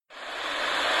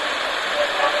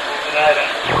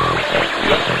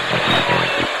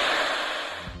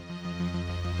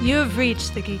You have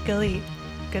reached the Geek Elite.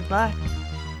 Good luck.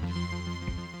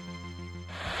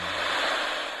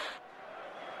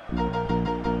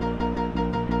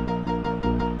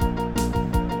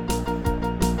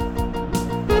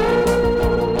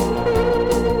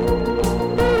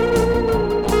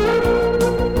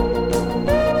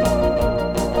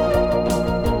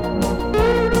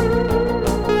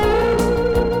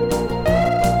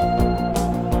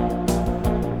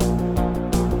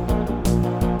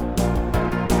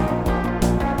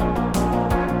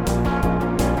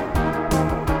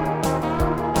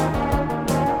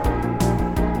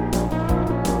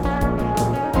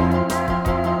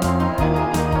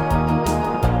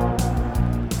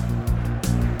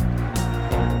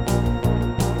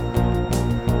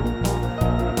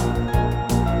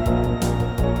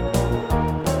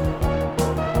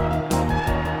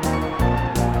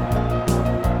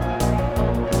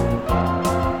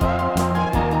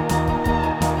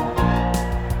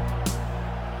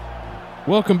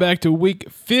 Welcome back to week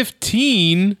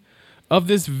 15 of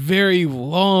this very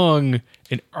long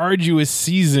and arduous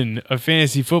season of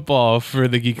fantasy football for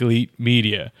the Geek Elite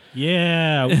Media.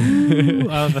 Yeah. Woo.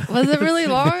 Was it really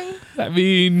long? I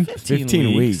mean,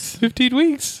 15 weeks. 15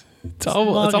 weeks. It's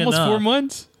almost enough. 4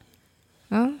 months.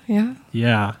 Oh, yeah.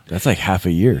 Yeah. That's like half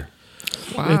a year.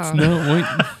 Wow. It's not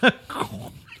wait.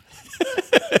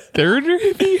 Third of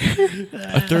the year?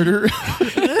 A thirder?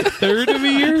 Third of the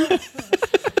year?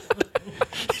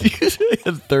 Did you say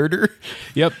a thirder?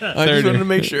 Yep. I just wanted to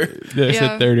make sure. Yeah, I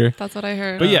said thirder. That's what I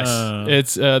heard. But yes,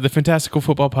 it's the Fantastical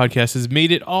Football Podcast has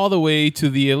made it all the way to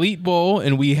the Elite Bowl,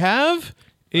 and we have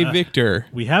a victor.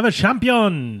 We have a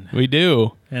champion. We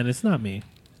do. And it's not me.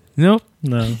 Nope,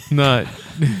 No. not.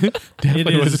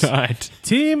 Definitely It was is not.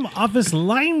 Team Office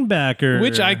Linebacker.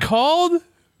 Which I called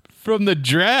from the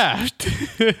draft.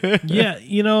 Yeah,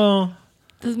 you know.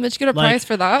 Does Mitch get a prize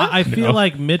for that? I feel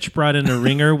like Mitch brought in a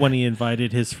ringer when he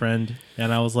invited his friend.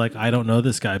 And I was like, I don't know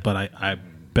this guy, but I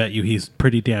bet you he's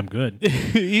pretty damn good.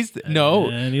 He's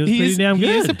And he was pretty damn He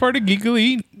is good. a part of Geek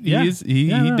Elite. Yeah. He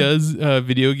Yeah. does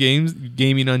video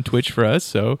gaming on Twitch for us.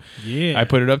 So Yeah. I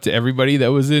put it up to everybody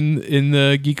that was in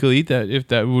the Geek Elite that if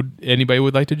anybody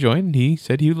would like to join. He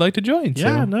said he would like to join.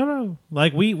 Yeah, so. no.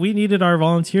 Like we needed our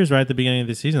volunteers right at the beginning of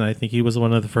the season. I think he was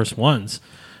one of the first ones.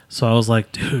 So I was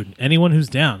like, dude, anyone who's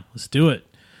down, let's do it.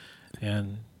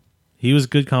 And he was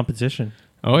good competition.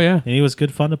 Oh yeah, And he was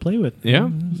good fun to play with. yeah.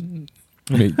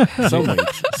 Some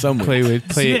weeks. Some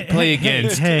weeks. Play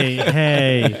against.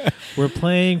 Hey, we're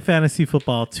playing fantasy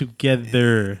football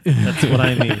together. That's what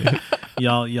I mean.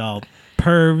 Y'all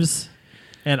pervs.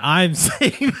 And I'm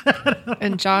saying that.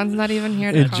 and John's not even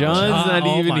here to And call. John's not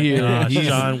Oh even my here. gosh, He's-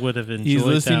 John would have enjoyed He's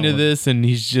listening that to one. this and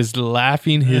he's just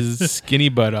laughing his skinny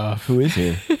butt off. Who is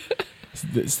here?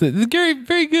 Gary,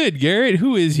 very good, Garrett.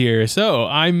 Who is here? So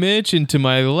I'm Mitch, and to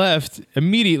my left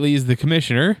immediately is the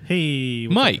commissioner, Hey,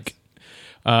 what's Mike.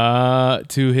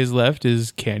 To his left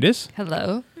is Candace,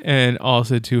 Hello. and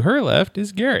also to her left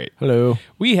is Garrett. Hello.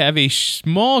 We have a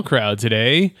small crowd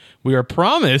today. We are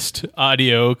promised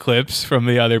audio clips from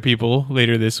the other people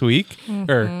later this week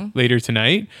or later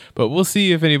tonight, but we'll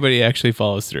see if anybody actually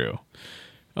follows through.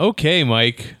 Okay,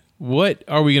 Mike, what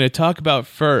are we going to talk about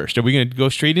first? Are we going to go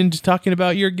straight into talking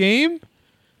about your game?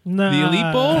 Nah, The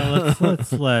Elite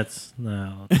Bowl? Let's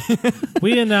no.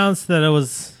 We announced that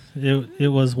it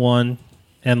was won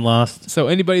and lost. So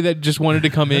anybody that just wanted to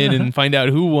come in and find out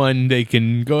who won, they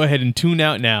can go ahead and tune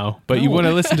out now. But you want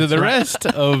to listen to the rest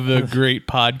of the great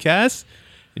podcast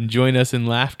and join us in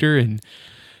laughter and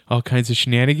all kinds of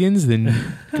shenanigans,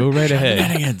 then go right ahead.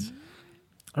 Shenanigans.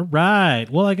 All right.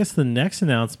 Well, I guess the next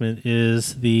announcement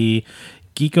is the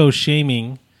Geeko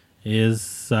Shaming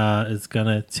is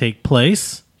gonna take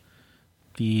place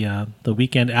the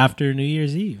weekend after New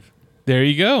Year's Eve. There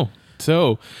you go.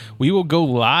 So we will go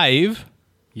live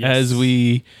as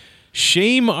we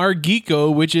shame our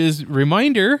Geeko, which is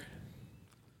reminder.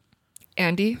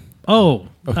 Andy. Oh,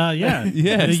 yeah.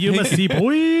 Yes. The UMSC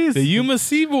boys. The Yuma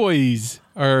Sea Boys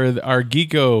are our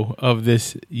Geeko of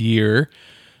this year,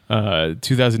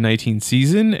 2019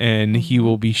 season, and he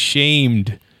will be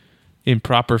shamed in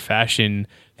proper fashion.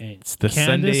 It's the Candace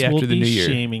Sunday after will the be New Year.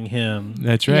 shaming him.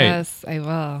 That's right. Yes, I will.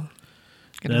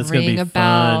 Gonna That's gonna ring be a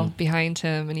bell fun. behind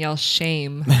him and yell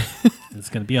shame. It's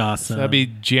going to be awesome. That'll be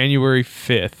January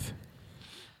 5th.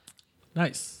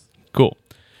 nice. Cool.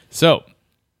 So,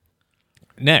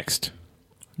 next.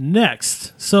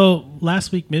 So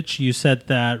last week, Mitch, you said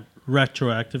that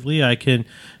retroactively I can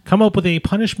come up with a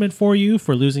punishment for you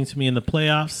for losing to me in the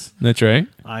playoffs. That's right.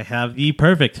 I have the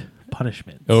perfect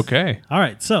punishment. Okay. All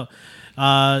right. So,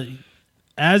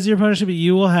 as your punishment,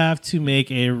 you will have to make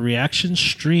a reaction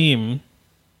stream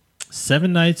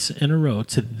 7 nights in a row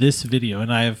to this video,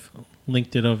 and I've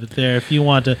linked it over there. If you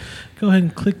want to go ahead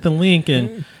and click the link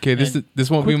and Okay, this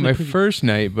won't be quickly my preview. first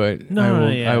night, but No,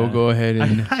 I will go ahead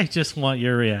and I just want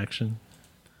your reaction.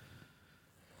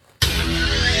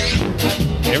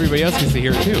 everybody else gets to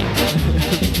hear it too.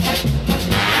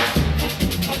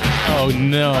 Oh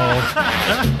no.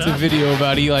 It's a video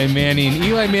about Eli Manning.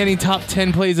 Eli Manning top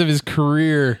 10 plays of his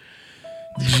career.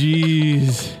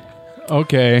 Jeez.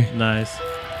 Okay. Nice.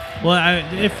 Well,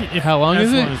 if How long as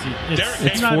is it? long as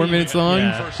It's not 4 even- minutes long?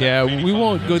 Yeah. We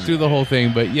won't go through the whole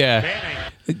thing, but yeah.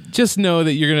 Just know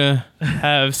that you're going to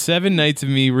have 7 nights of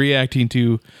me reacting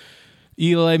to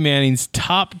Eli Manning's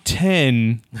top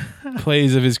 10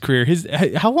 plays of his career.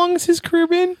 How long has his career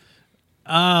been?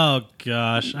 Oh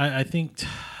gosh, I think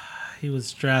he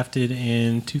was drafted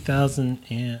in 2000,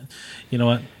 and you know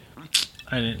what?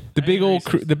 I didn't. The big old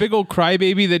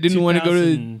crybaby that didn't want to go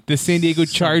to the San Diego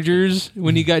 2000 Chargers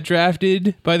when he got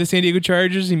drafted by the San Diego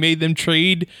Chargers. He made them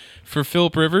trade for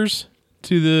Phillip Rivers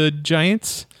to the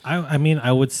Giants. I mean,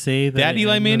 I would say that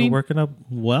Eli it ended up Manning? working up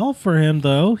well for him,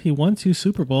 though. He won 2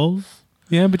 Super Bowls.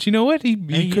 Yeah, but you know what? He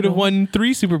you could have know- won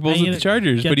 3 Super Bowls and with you the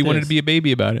Chargers, get but he wanted this. to be a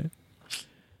baby about it.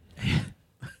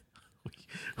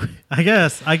 I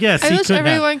guess I he wish could have.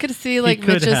 everyone could see like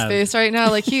could Mitch's have. face right now.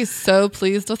 Like he's so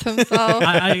pleased with himself.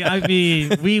 I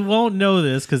mean, we won't know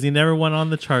this because he never went on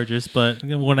the Chargers. But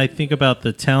when I think about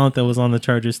the talent that was on the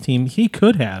Chargers team, he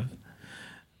could have.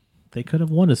 They could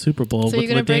have won a Super Bowl So you're with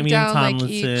gonna break Damian down, like,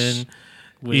 Tomlinson.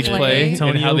 with Each play and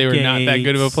Antonio how they were not that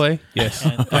good of a Gates. play. Yes.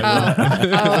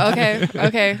 Oh,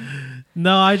 okay.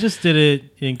 No, I just did it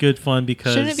in good fun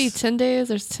because Shouldn't it be 10 days?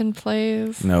 There's 10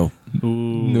 plays. No. Ooh.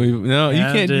 No, you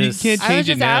can't Candace. change I was it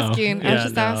just now. asking. I Yeah, was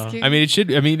just no. asking. I mean, it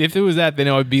should. I mean, if it was that, then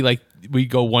it would be like we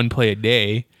go 1 play a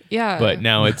day. yeah. But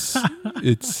now it's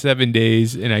 7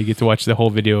 days, and I get to watch the whole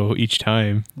video each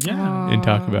time Yeah. and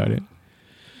talk about it.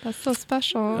 That's so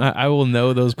special. I will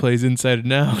know those plays inside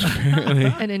and out, apparently,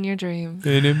 And in your dreams.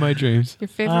 and in my dreams. Your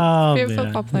favorite, Oh, favorite man.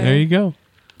 football player. There you go.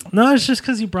 No, it's just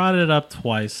because you brought it up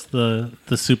twice, the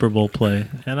Super Bowl play,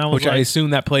 and I was Which I like,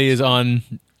 assume that play is on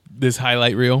this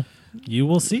highlight reel. "You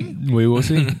will see." We will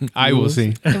see. I will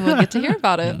see. And we'll get to hear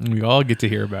about it. We all get to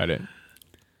hear about it.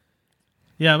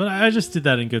 Yeah, but I just did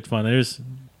that in good fun. There's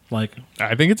like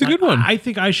I think it's a good one. I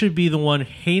think I should be the one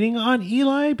hating on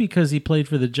Eli because he played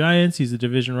for the Giants. He's a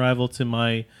division rival to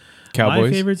my Cowboys.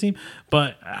 favorite team.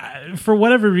 But for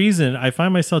whatever reason, I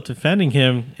find myself defending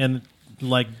him, and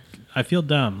like I feel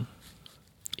dumb.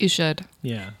 You should.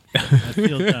 Yeah, I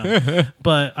feel dumb.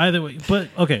 But either way,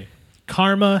 okay,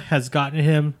 karma has gotten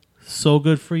him. So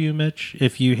good for you, Mitch.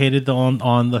 If you hated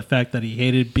on the fact that he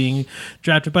hated being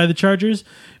drafted by the Chargers,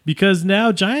 because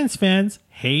now Giants fans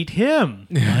hate him.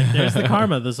 Like, there's the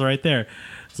karma. That's right there.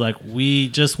 It's like we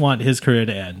just want his career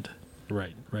to end.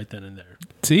 Right then and there.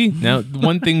 See, now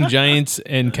one thing Giants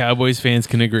and Cowboys fans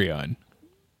can agree on.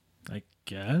 I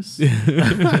guess.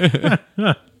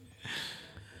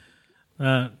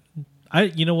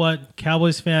 You know what?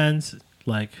 Cowboys fans,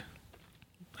 like,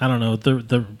 I don't know,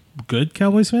 the good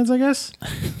Cowboys fans, I guess.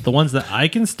 The ones that I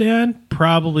can stand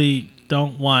probably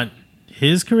don't want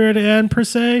his career to end per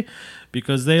se,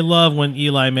 because they love when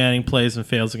Eli Manning plays and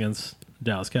fails against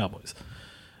Dallas Cowboys.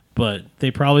 But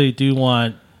they probably do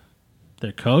want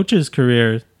their coach's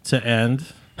career to end,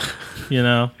 you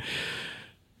know.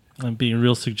 I'm being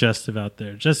real suggestive out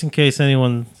there, just in case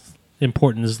anyone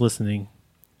important is listening.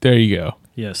 There you go.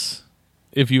 Yes.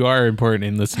 If you are important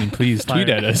and listening, please tweet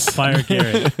at us. Fire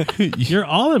Garrett. You're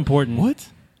all important. What?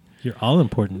 You're all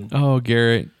important. Oh,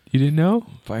 Garrett, you didn't know?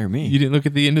 Fire me. You didn't look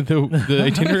at the end of the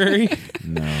itinerary?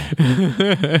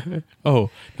 No. Oh,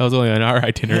 that was only on our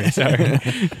itinerary. Sorry.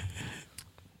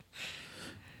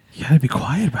 You gotta be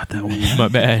quiet about that one. My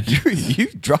bad. You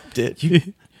dropped it.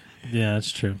 Yeah,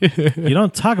 that's true. You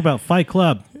don't talk about Fight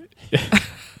Club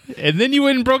And then you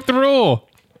went and broke the rule.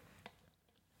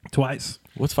 twice.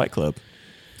 What's Fight Club?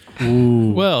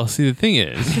 Ooh. Well, see, the thing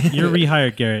is, You're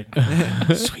rehired, Garrett.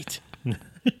 Sweet.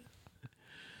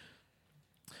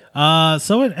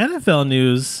 So in NFL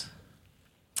news,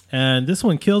 and this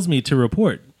one kills me to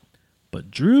report,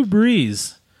 but Drew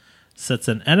Brees sets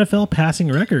an NFL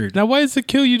passing record now why does it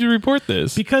kill you to report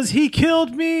this? because he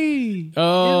killed me.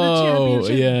 Oh, in the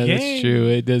championship yeah, that's game. true.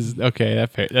 It does. Okay,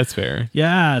 that's fair.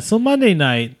 Yeah, so Monday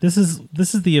night, this is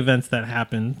the events that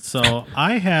happened. So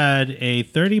I had a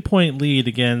 30-point lead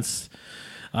against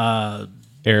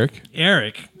Eric.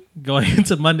 Eric going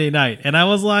into Monday night, and I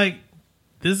was like,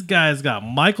 this guy's got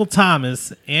Michael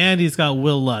Thomas and he's got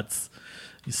Will Lutz.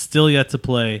 He's still yet to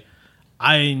play.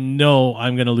 I know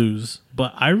I'm going to lose,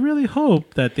 but I really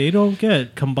hope that they don't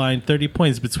get combined 30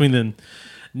 points between them.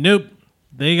 Nope.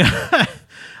 They got,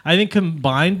 I think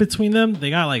combined between them, they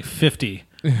got like 50.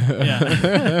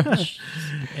 Yeah.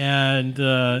 And,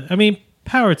 I mean,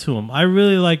 power to him. I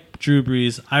really like Drew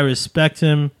Brees. I respect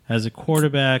him as a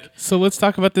quarterback. So let's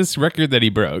talk about this record that he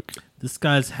broke. This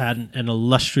guy's had an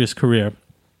illustrious career.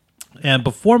 And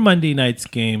before Monday night's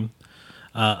game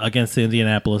against the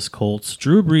Indianapolis Colts,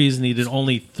 Drew Brees needed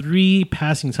only 3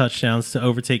 passing touchdowns to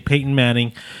overtake Peyton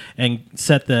Manning and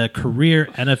set the career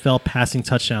NFL passing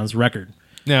touchdowns record.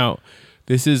 Now,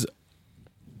 this is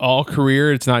all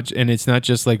career. It's not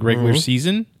just like regular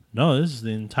season. No, this is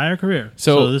the entire career.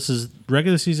 So this is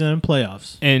regular season and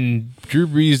playoffs. And Drew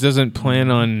Brees doesn't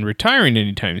plan on retiring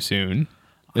anytime soon,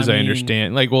 as I mean,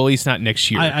 understand. Like, well, at least not next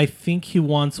year. I think he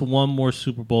wants one more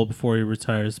Super Bowl before he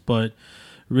retires, but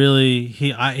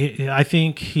really, I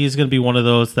think he's going to be one of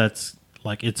those that's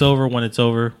like, it's over when it's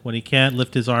over. When he can't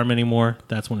lift his arm anymore,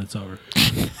 that's when it's over.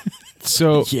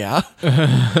 So Yeah.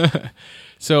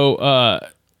 So, I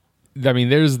mean,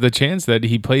 there's the chance that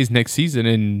he plays next season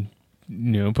and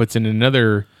puts in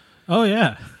another. Oh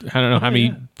yeah, I don't know how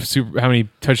many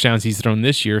touchdowns he's thrown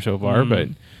this year so far, but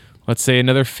let's say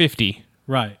another 50.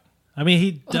 right. I mean,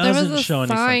 he Well, there doesn't was a show any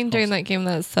sign signs. during that game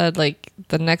that said like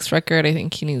the next record. I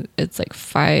think it's like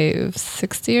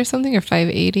 560 or something or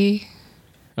 580.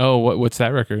 Oh, what's that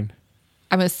record?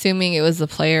 I'm assuming it was the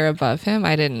player above him.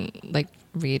 I didn't like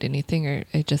read anything or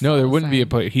it just No, saw there the wouldn't be a sign.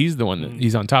 player. He's the one that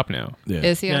he's on top now. Yeah.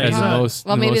 Is he on Yeah, he's top? the most-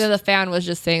 well, the maybe most- the fan was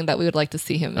just saying that we would like to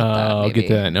see him at that. I'll get maybe.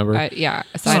 to that number. Yeah,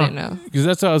 so I didn't know. Because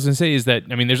that's what I was going to say is that,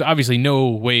 I mean, there's obviously no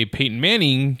way Peyton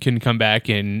Manning can come back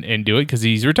and do it because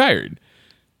he's retired.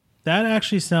 That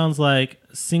actually sounds like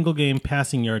single game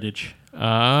passing yardage.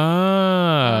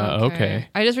 Ah, okay.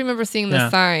 I just remember seeing the Yeah.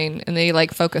 sign and they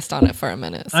like focused on it for a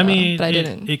minute. So, I mean, but I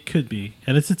didn't. It could be,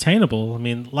 and it's attainable. I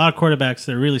mean, a lot of quarterbacks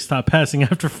that really stop passing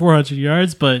after 400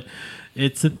 yards, but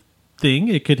it's a thing.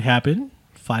 It could happen.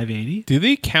 580. Do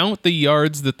they count the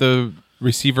yards that the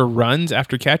receiver runs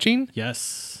after catching?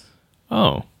 Yes.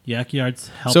 Oh. Yak yards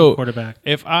help So a quarterback.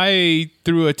 if I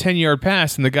threw a 10-yard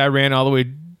pass and the guy ran all the way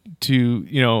to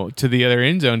the other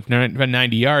end zone,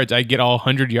 90 yards, I get all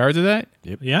 100 yards of that?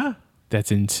 Yeah.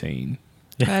 That's insane.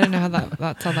 I didn't know how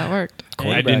that's how that worked.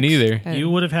 I didn't either. I You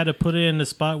would have had to put it in the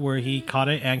spot where he caught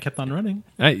it and kept on running.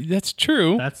 That's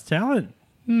true. That's talent.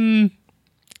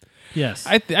 Yes.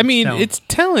 I mean, talent. it's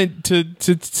talent to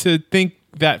think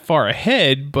that far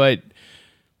ahead, but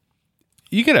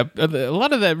you get a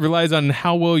lot of that relies on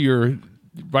how well your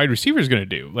wide receiver is going to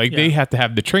do. Like they Yeah. have to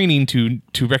have the training to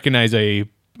recognize a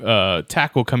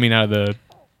tackle coming out of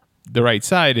the right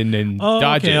side and then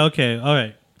dodge okay, it. okay, all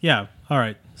right, yeah, all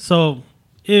right. So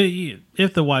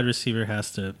if the wide receiver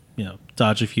has to,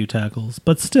 dodge a few tackles,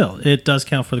 but still, it does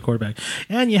count for the quarterback.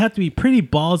 And you have to be pretty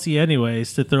ballsy,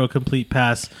 anyways, to throw a complete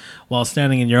pass while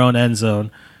standing in your own end zone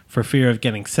for fear of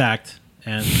getting sacked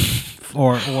and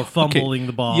or fumbling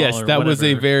the ball. Yes, or that was a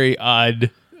whatever. very odd,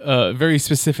 very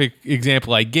specific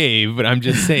example I gave, but I'm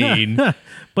just saying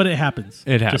But it happens.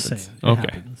 it Just happens. saying, it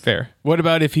Okay, happens. fair. What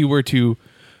about if he were to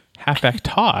halfback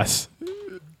toss?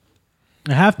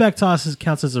 A halfback toss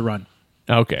counts as a run.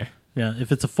 Okay. Yeah,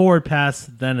 if it's a forward pass,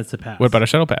 then it's a pass. What about a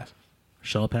shuttle pass?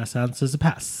 shuttle pass counts as a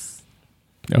pass?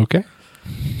 Okay.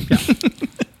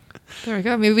 There we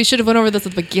go. Maybe we should have went over this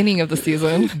at the beginning of the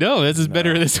season. No, this is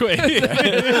better this way.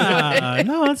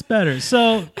 No, that's better.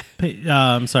 So,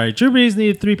 I'm sorry. Drew Brees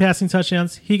needed 3 passing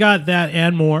touchdowns. He got that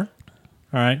and more.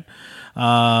 All right.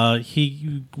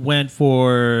 He went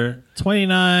for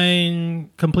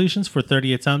 29 completions for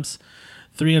 30 attempts,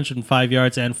 305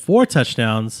 yards, and 4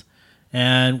 touchdowns.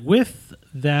 And with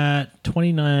that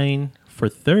 29 for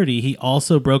 30, he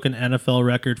also broke an NFL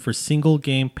record for single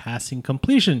game passing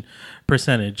completion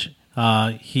percentage.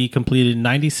 He completed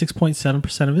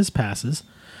 96.7% of his passes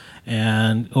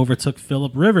and overtook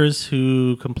Phillip Rivers,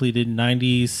 who completed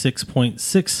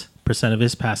 96.6% of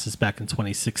his passes back in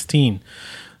 2016.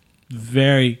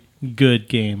 Very good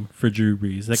game for Drew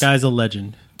Brees. That guy's a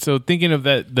legend. So thinking of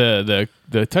that, the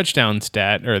touchdown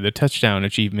stat or the touchdown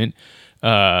achievement,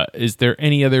 is there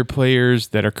any other players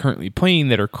that are currently playing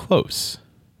that are close?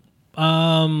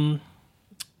 For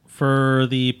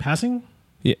the passing,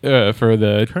 Yeah, for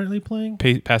the currently playing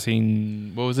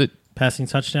passing. What was it? passing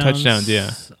touchdowns. Touchdowns, yeah.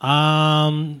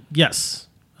 Yes.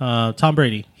 Tom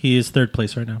Brady. He is 3rd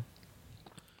place right now.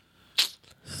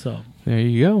 So, There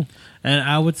you go. and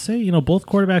I would say, both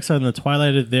quarterbacks are in the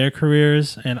twilight of their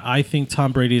careers, and I think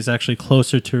Tom Brady is actually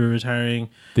closer to retiring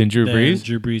Then Drew than Brees.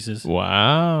 Drew Brees is.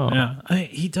 Wow. Yeah,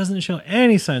 he doesn't show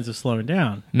any signs of slowing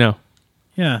down. No.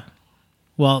 Yeah.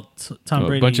 Well, Tom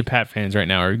Brady. A bunch of Pat fans right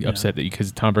now are upset that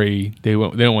because Tom Brady they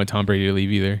don't want Tom Brady to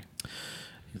leave either.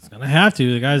 He's gonna have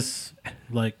to. The guys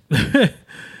like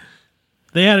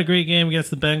they had a great game against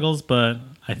the Bengals, but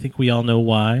I think we all know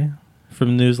why from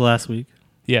the news last week.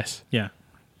 Yes. Yeah,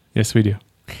 Yes, we do.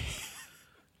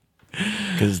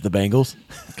 Because the Bengals.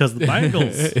 because the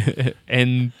Bengals.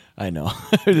 And I know.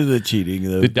 The cheating.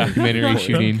 the documentary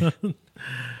shooting.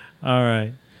 All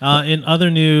right. In other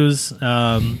news,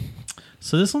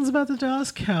 so this one's about the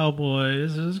Dallas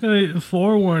Cowboys. I'm just gonna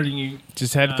forewarning you,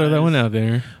 Just had to throw that one out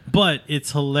there. but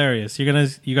it's hilarious. You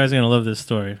guys are gonna love this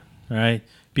story. All right,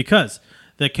 because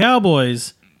the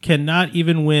Cowboys cannot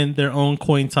even win their own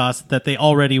coin toss that they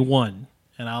already won,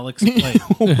 and I'll explain.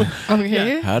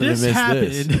 Okay. How did I miss this?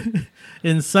 happened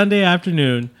in Sunday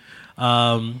afternoon.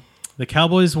 The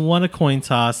Cowboys won a coin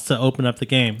toss to open up the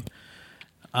game.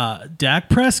 Dak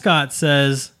Prescott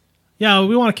says, "Yeah,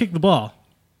 we want to kick the ball."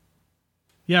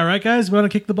 Yeah, right, guys? We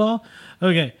want to kick the ball?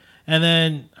 Okay. And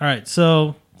then, all right,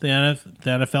 so the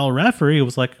NFL referee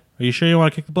was like, "Are you sure you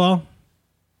want to kick the ball?"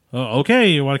 "Oh, okay,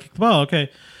 you want to kick the ball? Okay."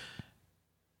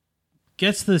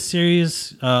 Gets the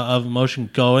series of motion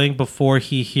going before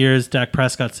he hears Dak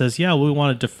Prescott says, "Yeah, we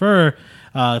want to defer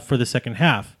for the second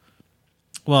half."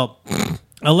 Well,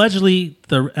 allegedly,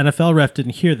 the NFL ref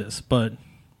didn't hear this, but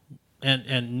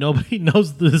and nobody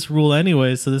knows this rule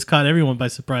anyway, so this caught everyone by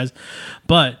surprise.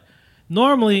 But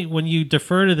normally, when you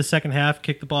defer to the second half,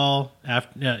 kick the ball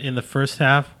in the first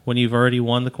half when you've already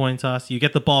won the coin toss, you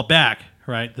get the ball back,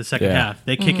 right? The second Yeah. half,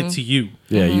 they kick it to you.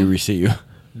 Yeah, you receive.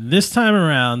 This time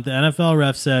around, the NFL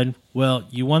ref said, "Well,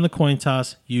 you won the coin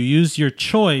toss. You used your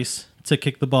choice to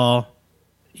kick the ball.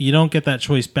 You don't get that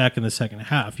choice back in the second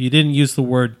half. You didn't use the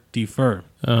word defer."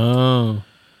 Oh.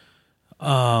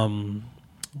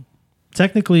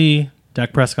 Technically,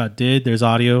 Dak Prescott did. There's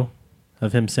audio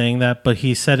of him saying that, but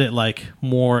he said it like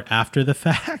more after the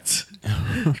fact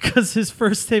because his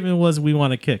first statement was, "We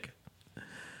want to kick."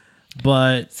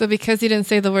 But So because he didn't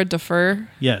say the word defer,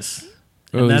 yes,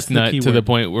 Well, and it's not key to the word.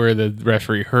 point where the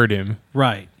referee heard him.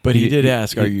 Right. But he did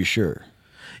ask, "Are you sure?"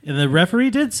 And the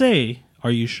referee did say,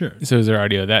 "Are you sure?" So is there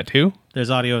audio of that too? There's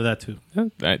audio of that too.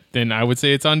 Then I would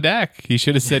say it's on Dak. He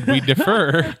should have said we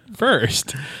defer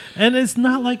first. And it's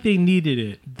not like they needed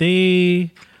it.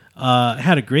 They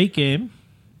had a great game.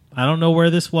 I don't know where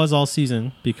this was all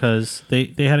season because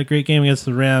they had a great game against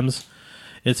the Rams.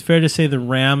 It's fair to say the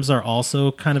Rams are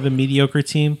also kind of a mediocre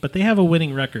team, but they have a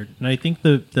winning record. And I think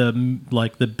the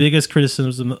biggest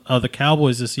criticism of the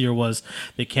Cowboys this year was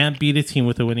they can't beat a team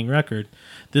with a winning record.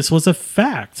 This was a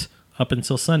fact up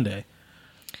until Sunday.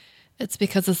 it's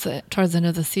because it's towards the end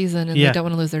of the season and Yeah. they don't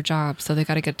want to lose their job, so they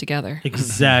got to get together.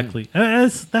 Exactly.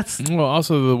 That's Well,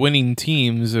 also the winning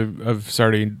teams of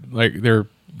starting like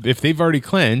if they've already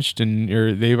clinched and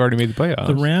they've already made the playoffs.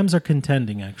 the Rams are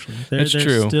contending. Actually, That's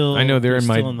true. Still, I know they're in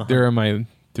still my the hunt.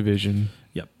 division.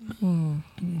 Yep.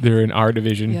 They're in our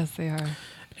division. Yes, they are.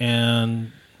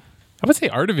 And I would say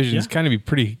our division is Yeah. kind of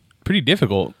pretty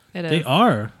difficult It is. they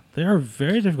are. They are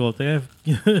very difficult. They have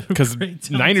because great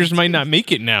talented Niners might teams. not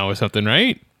make it now or something,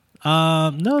 right?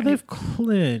 No, they've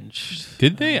clinched.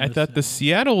 Did they? I thought the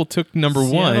Seattle took number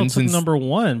Seattle one took since number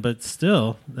one, but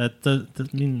still, that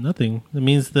doesn't mean nothing. It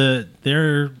means that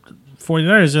their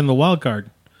 49ers are in the wild card.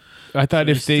 I thought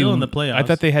they're if they still in the playoffs. I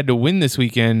thought they had to win this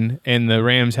weekend and the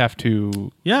Rams have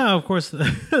to. Yeah, of course.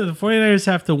 The 49ers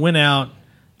have to win out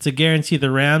to guarantee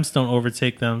the Rams don't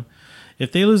overtake them.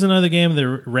 If they lose another game, the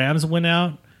Rams win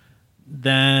out,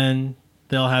 then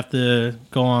they'll have to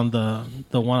go on the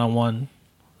one-on-one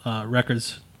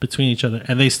records between each other,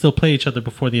 and they still play each other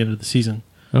before the end of the season.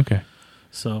 Okay.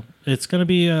 So it's going to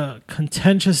be a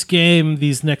contentious game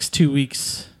these next 2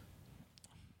 weeks.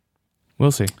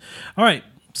 We'll see. All right.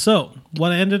 So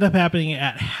what ended up happening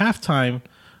at halftime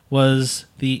was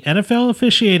the NFL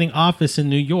officiating office in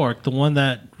New York, the one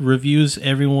that reviews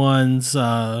everyone's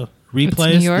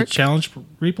replays, the York? challenge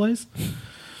replays.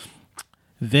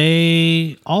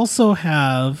 They also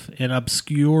have an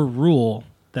obscure rule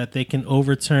that they can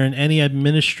overturn any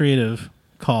administrative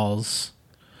calls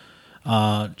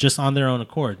just on their own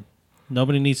accord.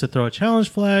 Nobody needs to throw a challenge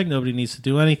flag. Nobody needs to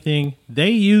do anything. They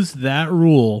used that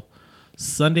rule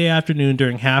Sunday afternoon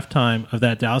during halftime of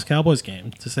that Dallas Cowboys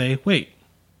game to say, wait,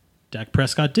 Dak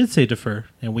Prescott did say defer,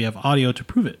 and we have audio to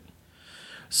prove it.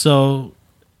 So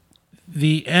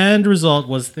the end result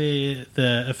was the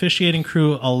officiating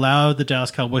crew allowed the Dallas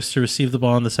Cowboys to receive the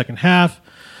ball in the second half.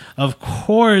 Of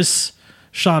course,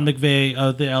 Sean McVay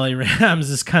of the LA Rams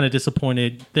is kind of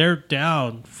disappointed. They're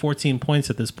down 14 points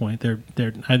at this point. They're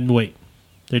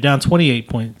down 28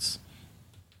 points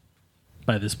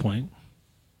by this point.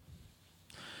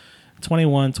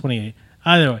 21-28.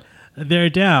 Either way, they're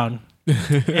down.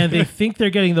 and they think they're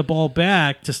getting the ball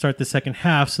back to start the second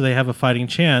half, so they have a fighting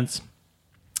chance.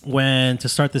 When to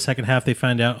start the second half, they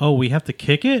find out, oh, we have to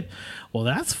kick it? Well,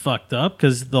 that's fucked up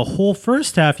because the whole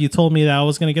first half you told me that I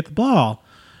was going to get the ball.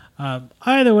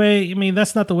 Either way, I mean,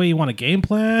 that's not the way you want to game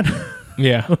plan,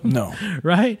 Yeah. No.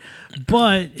 right?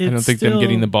 But it's I don't think them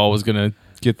getting the ball was going to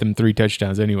get them 3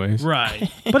 touchdowns anyways.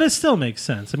 Right. But it still makes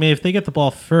sense. I mean, if they get the ball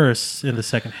first in the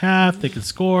second half, they can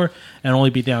score and only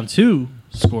be down 2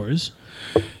 scores,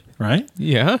 right?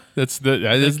 Yeah, that is the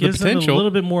Gives them a potential.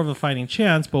 little bit more of a fighting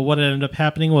chance, but what ended up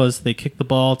happening was they kicked the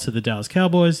ball to the Dallas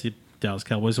Cowboys. The Dallas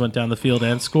Cowboys went down the field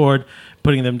and scored,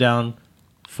 putting them down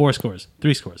 3 scores.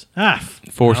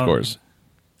 4 scores.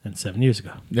 And 7 years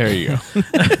ago. There you go.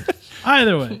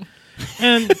 Either way.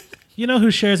 And you know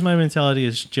who shares my mentality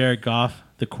is Jared Goff,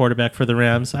 the quarterback for the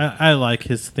Rams. I like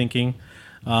his thinking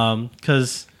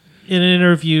because in an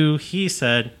interview he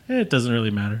said, it doesn't really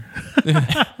matter.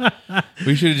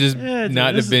 We should have just not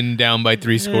it's- have been down by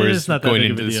 3 scores it's not that going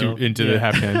big of into a deal. into the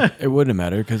Yeah. halftime. It wouldn't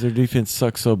matter because their defense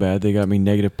sucks so bad they got me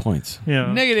negative points.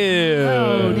 Yeah.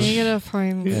 Negative. Negative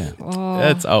points. Yeah. Oh.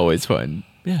 That's always fun.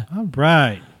 Yeah. All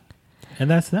right. And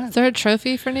that's that. Is there a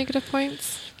trophy for negative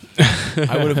points?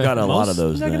 I would have gotten a lot of Most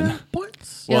those then. negative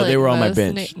points. Well, Yeah, they like were on my most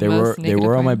bench. ne- They most were negative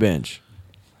on my points. bench.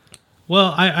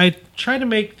 Well, I try to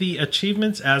make the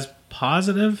achievements as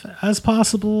positive as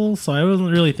possible, so I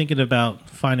wasn't really thinking about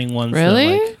finding ones that,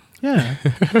 Really? like, yeah.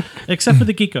 Except for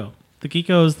the Geeko. The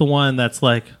Geeko is the one that's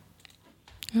like,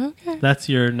 Okay. that's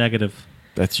your negative.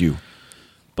 That's you.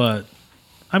 But,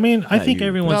 I mean, I Not think you.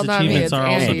 everyone's Well, not me, achievements it's are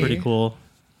also Andy. pretty cool.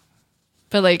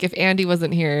 But like, if Andy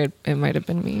wasn't here, it might have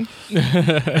been me.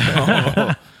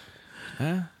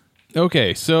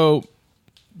 Okay, so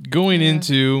going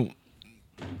into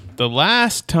the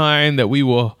last time that we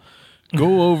will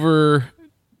go over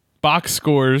box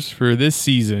scores for this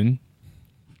season,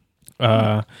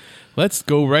 let's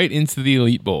go right into the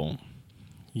Elite Bowl.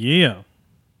 Yeah.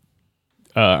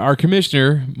 Our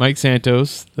commissioner, Mike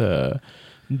Santos, the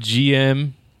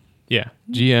GM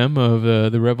of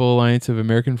the Rebel Alliance of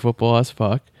American Football, us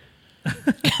fuck,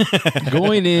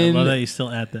 going I love that in you still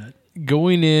add that.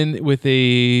 with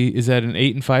is that an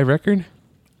 8-5 record?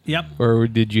 Yep. Or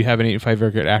did you have an 8-5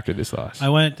 record after this loss? I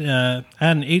had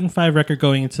an 8-5 record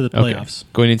going into the playoffs. Okay.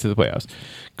 Going into the playoffs.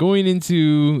 Going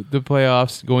into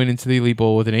the Elite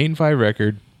Bowl with an 8-5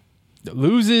 record,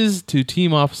 loses to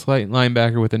team opposite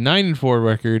linebacker with a 9-4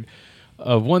 record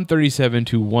of 137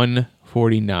 to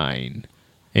 149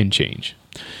 and change.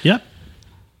 Yep.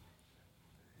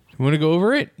 You want to go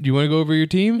over it? Do you want to go over your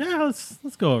team? Yeah,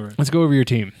 let's go over it. Let's go over your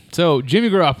team. So Jimmy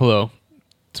Garoppolo,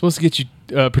 supposed to get you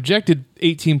projected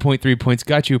 18.3 points,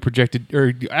 got you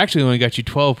actually only got you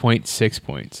 12.6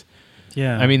 points.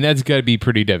 Yeah. I mean, that's got to be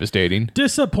pretty devastating.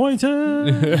 disappointed.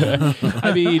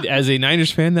 I mean, as a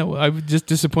Niners fan, that I was just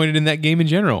disappointed in that game in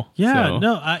general. Yeah, So,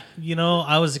 no,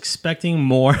 I was expecting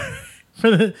more for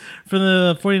the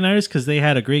 49ers because they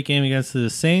had a great game against the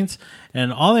Saints,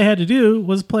 and all they had to do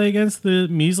was play against the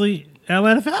measly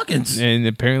Atlanta Falcons. And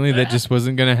apparently that just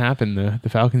wasn't going to happen. The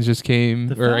Falcons just came,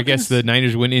 The I guess Falcons- the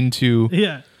Niners went into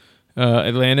Yeah,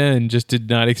 Atlanta and just did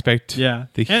not expect yeah.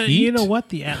 the And Heat. you know what?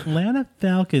 The Atlanta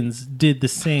Falcons did the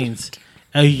Saints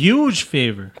a huge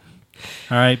favor.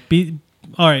 All right,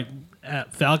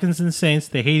 Falcons and Saints,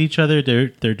 they hate each other. They're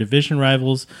division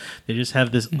rivals. They just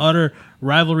have this utter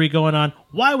rivalry going on.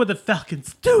 Why would the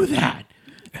Falcons do that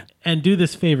and do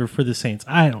this favor for the Saints?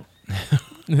 I don't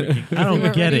You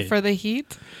weren't get ready it. for the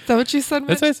Heat? Is that what you said?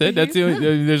 That's what I Mitch? said. That's Heat? the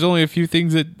only, there's only a few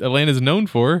things that Atlanta's known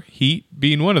for, Heat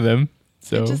being one of them.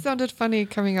 So It just sounded funny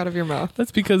coming out of your mouth.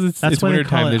 that's because it's That's why winter they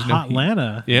call time. it There's no Hot heat.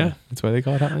 Atlanta. Yeah, that's why they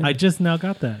call it Hot Atlanta. I just now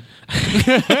got that.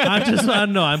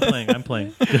 I'm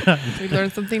playing. We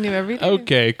learn something new every day.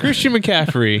 Okay, Christian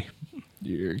McCaffrey,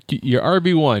 your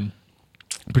RB1,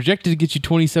 projected to get you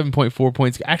 27.4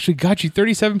 points. Actually, got you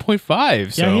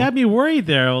 37.5. So. Yeah, he had me worried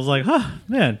there. I was like, oh,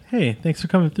 man, hey, thanks for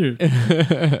coming through.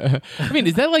 I mean,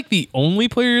 is that like the only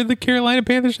player the Carolina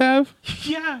Panthers have?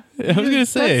 Yeah. I was gonna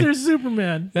say. That's their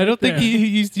Superman. I don't think there.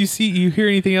 you hear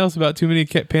anything else about too many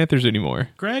Panthers anymore.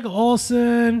 Greg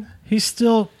Olson, he's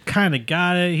still kind of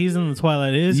got it. He's in the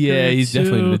twilight of his Yeah, career, he's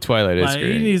definitely in the twilight of his Like,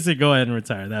 career. He needs to go ahead and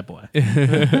retire, that boy.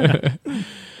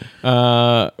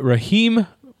 Raheem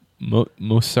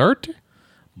Mostert.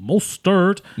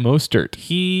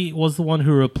 He was the one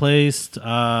who replaced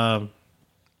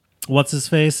what's his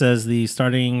face as the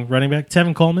starting running back,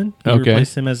 Tevin Coleman. He Okay.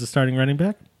 replaced him as the starting running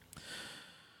back.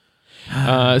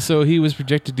 So he was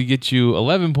projected to get you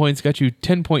 11 points, got you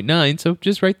 10.9, so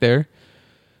just right there.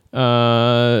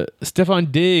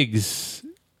 Stephon Diggs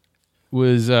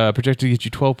was projected to get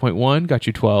you 12.1, got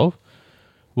you 12.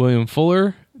 William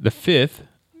Fuller, the fifth,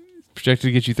 projected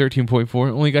to get you 13.4,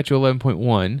 only got you 11.1.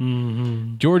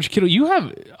 Mm-hmm. George Kittle, you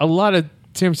have a lot of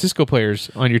San Francisco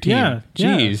players on your team. Yeah,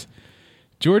 Jeez.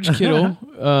 George Kittle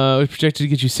was projected to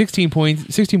get you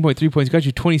 16.3 points, got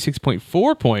you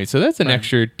 26.4 points. So that's an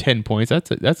extra 10 points. That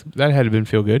had to have been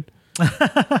feel good.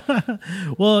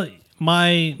 Well,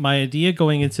 my idea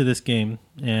going into this game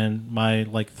and my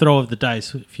throw of the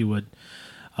dice, if you would,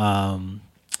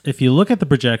 if you look at the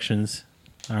projections,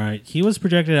 all right, he was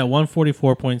projected at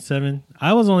 144.7.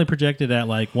 I was only projected at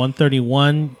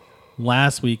 131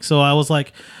 last week. So I was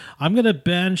like, I'm going to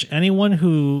bench anyone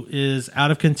who is out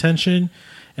of contention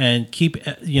and keep,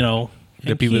 The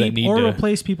people that need to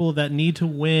replace people that need to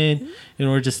win in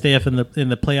order to stay up in the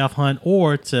playoff hunt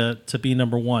or to be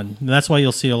number one. And that's why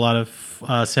you'll see a lot of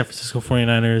San Francisco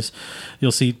 49ers.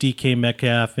 You'll see DK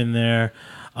Metcalf in there.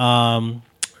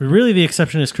 Really, the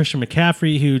exception is Christian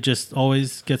McCaffrey, who just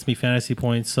always gets me fantasy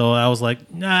points. So I was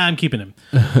like, nah, I'm keeping him.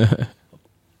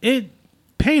 It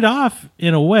paid off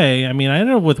in a way. I mean, I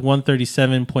ended up with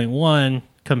 137.1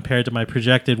 compared to my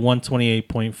projected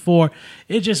 128.4.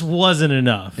 It just wasn't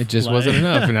enough. It just wasn't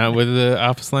enough, not with the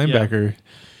office linebacker.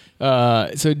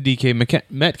 So DK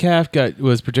Metcalf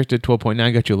was projected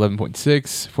 12.9, got you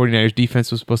 11.6. 49ers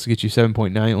defense was supposed to get you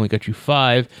 7.9, only got you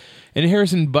 5. And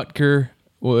Harrison Butker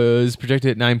was projected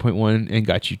at 9.1 and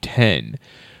got you 10.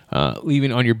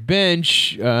 Leaving on your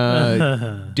bench,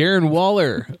 Darren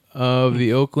Waller of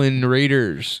the Oakland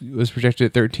Raiders was projected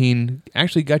at 13.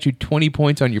 Actually got you 20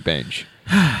 points on your bench.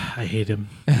 I hate him.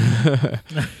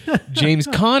 James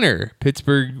Conner,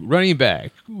 Pittsburgh running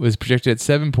back, was projected at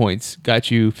 7 points.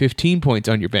 Got you 15 points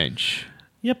on your bench.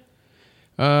 Yep.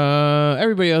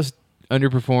 Everybody else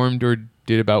underperformed or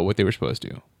did about what they were supposed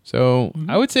to. So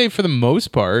I would say for the most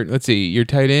part, let's see, your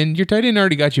tight end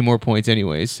already got you more points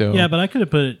anyways. So Yeah, but I could have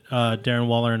put Darren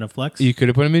Waller in a flex. you could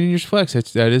have put him in your flex.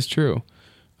 That is true.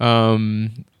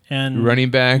 And Running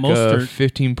back, Mostert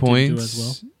 15 do points.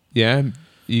 as well. Yeah,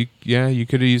 you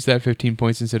could have used that 15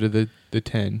 points instead of the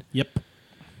 10. Yep.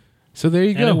 So there you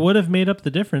And it go. would have made up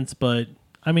the difference, but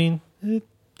I mean,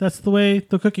 that's the way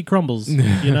the cookie crumbles.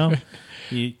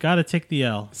 You got to take the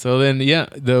L. So then,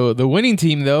 the winning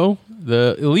team though,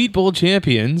 the Elite Bowl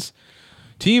champions,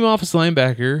 team office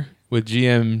linebacker with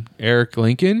GM Eric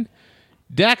Lincoln,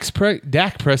 Dak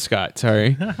Prescott.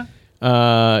 Sorry.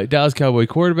 Dallas Cowboy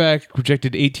quarterback,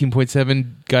 projected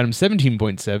 18.7, got him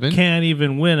 17.7. Can't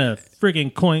even win a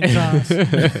friggin' coin toss.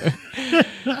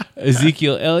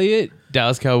 Ezekiel Elliott,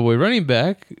 Dallas Cowboy running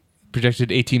back, projected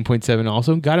 18.7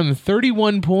 also, got him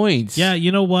 31 points. Yeah,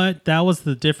 you know what? That was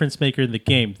the difference maker in the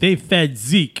game. They fed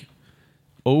Zeke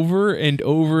Over and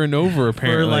over and over,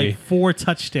 apparently. for 4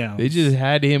 touchdowns. They just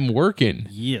had him working.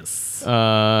 Yes.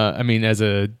 I mean, as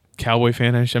a Cowboy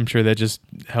fan, I'm sure that just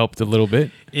helped a little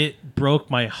bit. It broke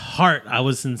my heart. I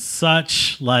was in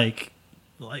such like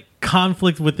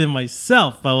conflict within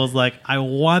myself. I was like, I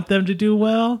want them to do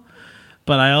well,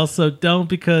 but I also don't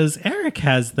because Eric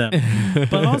has them.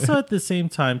 But also at the same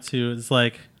time too, it's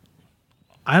like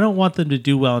I don't want them to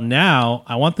do well now.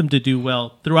 I want them to do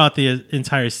well throughout the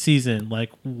entire season.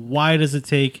 Like, why does it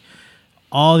take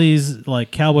all these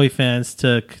Cowboy fans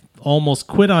to almost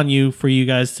quit on you for you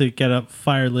guys to get a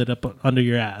fire lit up under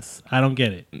your ass? I don't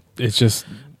get it. It's just...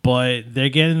 But they're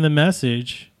getting the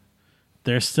message.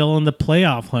 They're still in the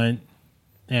playoff hunt,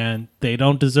 and they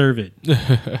don't deserve it.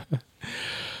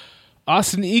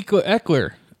 Austin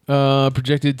Eckler,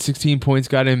 projected 16 points,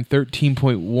 got him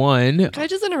 13.1. Can I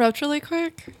just interrupt really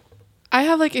quick? I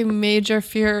have a major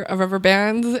fear of rubber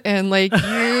bands, and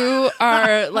you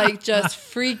are just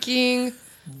freaking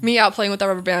me out playing with that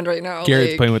rubber band right now.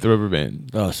 Garrett's playing with the rubber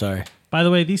band. Oh, sorry. By the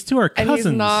way, these two are and cousins.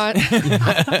 he's not.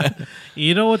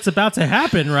 You know what's about to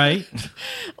happen, right?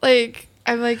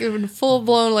 I'm in full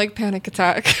blown panic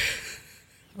attack.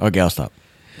 Okay, I'll stop.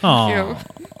 Oh,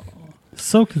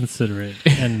 so considerate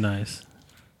and nice.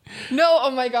 No,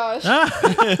 oh my gosh.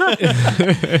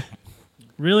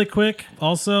 Really quick,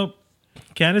 also,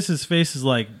 Candace's face is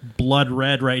blood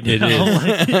red right now,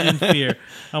 in fear.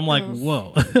 I'm like,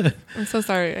 whoa. I'm so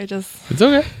sorry. It's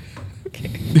okay.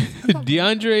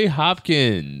 DeAndre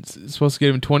Hopkins is supposed to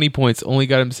get him 20 points, only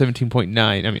got him 17.9.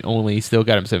 I mean, still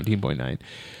got him 17.9.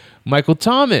 Michael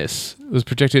Thomas was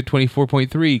projected at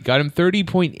 24.3, got him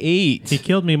 30.8. He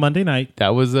killed me Monday night. That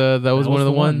was one of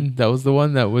the one. That was the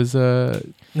one that was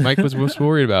Mike was most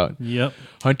worried about. Yep.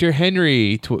 Hunter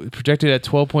Henry projected at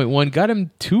 12.1, got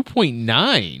him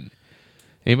 2.9.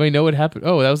 Anybody know what happened?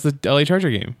 Oh, that was the LA Charger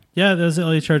game. Yeah, that was the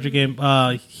LA Charger game.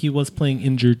 He was playing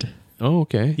injured. Oh,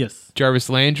 okay. Yes. Jarvis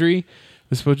Landry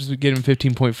was supposed to get him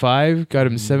 15.5, got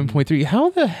him 7.3. How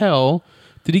the hell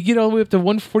did he get all the way up to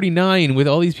 149 with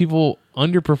all these people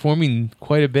underperforming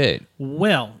quite a bit?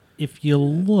 Well, if you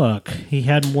look, he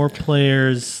had more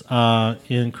players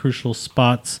in crucial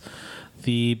spots.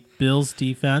 The Bills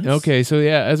defense. Okay, so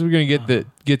yeah, as we're gonna get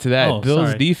to that, Bills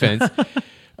sorry. defense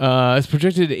is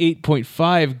projected at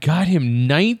 8.5. Got him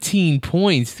 19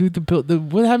 points through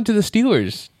what happened to the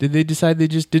Steelers? Did they decide they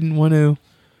just didn't want to?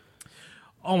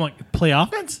 Oh my! Play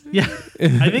offense? Yeah,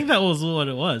 I think that was what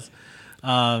it was.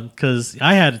 Because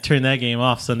I had to turn that game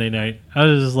off Sunday night. I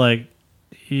was just like,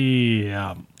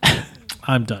 yeah,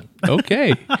 I'm done.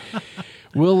 Okay.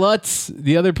 Will Lutz,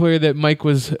 the other player that Mike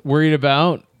was worried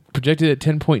about, projected at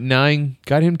 10.9,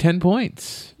 got him 10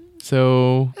 points.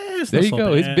 So It's there not you so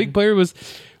go. His bad. big player was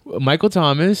Michael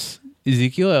Thomas,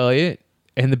 Ezekiel Elliott,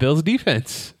 and the Bills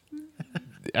defense.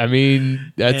 I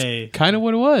mean, that's Hey. kind of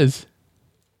what it was.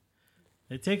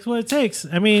 It takes what it takes.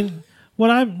 I mean, what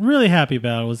I'm really happy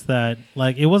about was that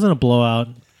like it wasn't a blowout.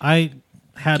 I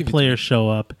had players show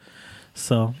up,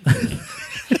 so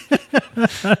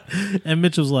and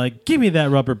Mitch was like, "Give me that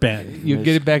rubber band." You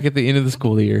get it back at the end of the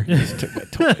school year. Took my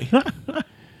toy.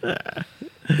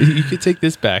 You could take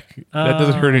this back. That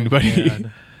doesn't hurt anybody.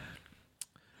 Man.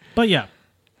 But yeah,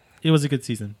 it was a good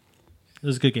season. It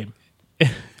was a good game.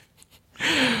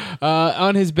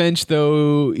 On his bench,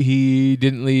 though, he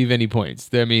didn't leave any points.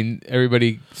 I mean,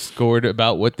 everybody scored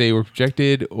about what they were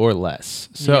projected or less.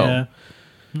 So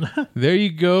Yeah. there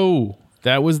you go.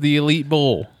 That was the Elite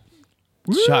Bowl,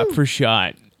 shot for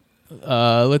shot.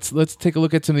 Let's take a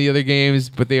look at some of the other games,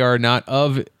 but they are not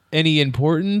of any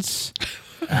importance.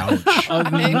 Ouch.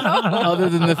 Other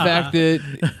than the fact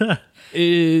that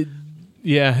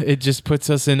it just puts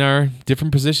us in our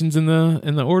different positions in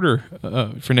the order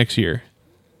for next year.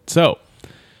 So,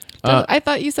 I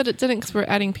thought you said it didn't because we're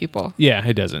adding people. yeah,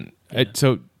 it doesn't.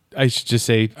 So I should just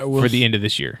say will for the end of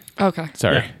this year. Okay.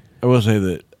 Sorry. Yeah. I will say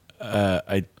that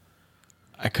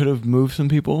I could have moved some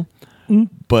people,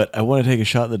 but I want to take a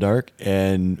shot in the dark.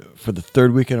 And for the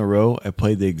third week in a row, I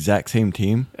played the exact same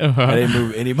team. I didn't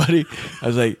move anybody. I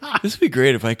was like, this would be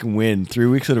great if I can win 3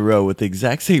 weeks in a row with the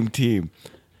exact same team.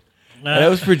 And I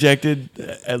was projected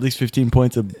at least 15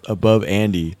 points above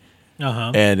Andy.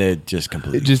 Uh-huh. And it just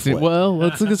completely flipped. Well,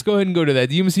 let's go ahead and go to that.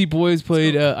 The UMC boys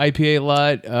played IPA a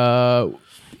lot.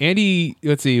 Andy,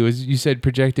 let's see, you said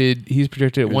projected. He's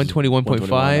projected at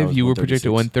 121.5. You were projected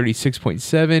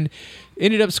 136.7.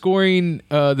 Ended up scoring.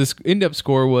 This end-up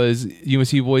score was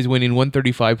UMC boys winning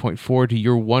 135.4 to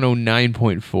your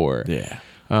 109.4. Yeah.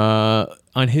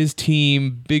 On his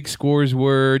team, big scores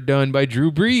were done by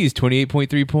Drew Brees,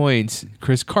 28.3 points.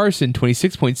 Chris Carson,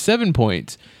 26.7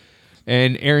 points.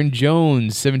 And Aaron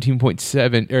Jones,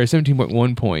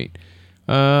 17.1 point.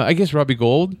 I guess Robbie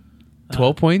Gold,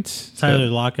 12 points. Tyler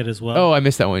Lockett as well. Oh, I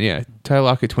missed that one. Yeah. Tyler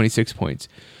Lockett, 26 points.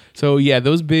 So, yeah,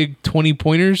 those big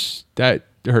 20-pointers, that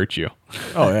hurt you.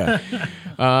 Oh, yeah.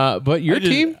 But your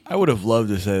team? I would have loved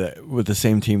to say that with the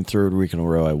same team third week in a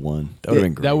row I won. That would have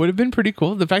been great. That would have been pretty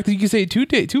cool. The fact that you can say 2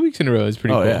 weeks in a row is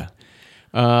pretty cool. Yeah.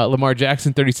 Lamar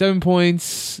Jackson, 37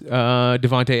 points.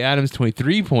 Devontae Adams,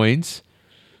 23 points.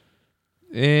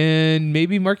 And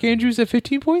maybe Mark Andrews at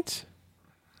 15 points?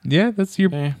 Yeah, that's your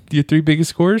 3 biggest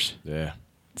scores. Yeah.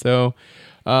 So,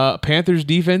 Panthers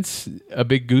defense, a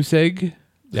big goose egg.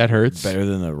 That hurts. Better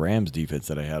than the Rams defense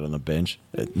that I had on the bench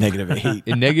at -8.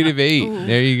 In -8.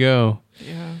 There you go.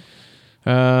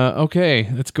 Yeah. Okay,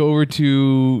 let's go over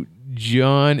to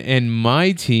John and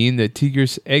my team, the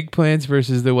Tigers Eggplants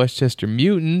versus the Westchester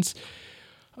Mutants.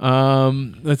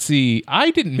 Let's see.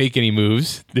 I didn't make any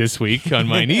moves this week on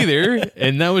mine either,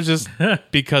 and that was just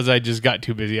because I just got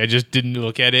too busy. I just didn't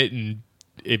look at it, and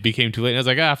it became too late. And I was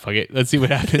like, fuck it. Let's see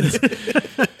what happens.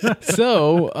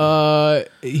 So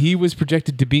he was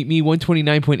projected to beat me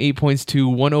 129.8 points to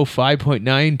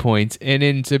 105.9 points. And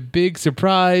it's a big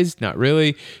surprise. Not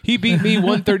really. He beat me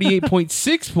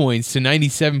 138.6 points to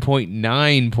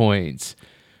 97.9 points.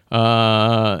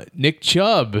 Nick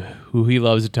Chubb, who he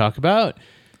loves to talk about,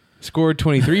 scored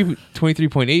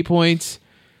 23.8 points.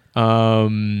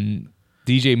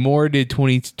 DJ Moore did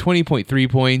 20.3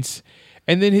 points.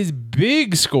 And then his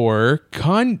big scorer,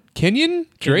 Kenyon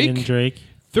Drake,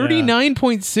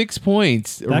 39.6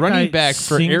 points, That running guy back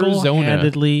for Arizona.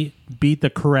 Single-handedly beat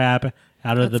the crap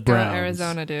out of the Let's go Browns.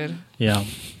 Arizona, dude. Yeah.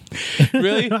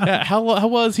 Really? How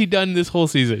well has he done this whole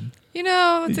season? You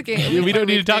know, it's a game. We don't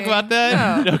need to talk about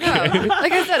that? No, no.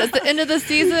 Like I said, it's the end of the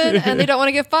season, and they don't want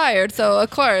to get fired. So, of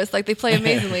course, like they play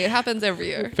amazingly. It happens every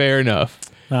year. Fair enough.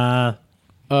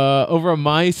 Over on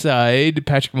my side,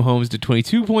 Patrick Mahomes did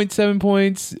 22.7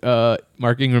 points.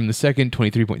 Mark Ingram the second,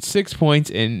 23.6 points.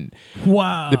 And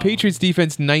Wow. the Patriots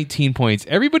defense, 19 points.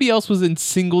 Everybody else was in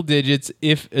single digits,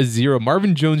 if a zero.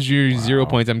 Marvin Jones Jr., 0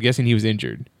 points. I'm guessing he was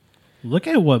injured. Look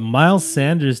at what Miles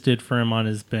Sanders did for him on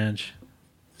his bench.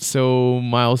 So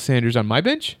Miles Sanders on my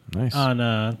bench? Nice.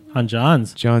 On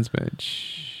John's. John's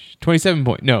bench. 27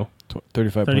 point. No.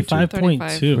 35.2.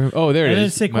 35.2. Oh, there it And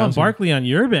is. then Saquon Miles- Barkley on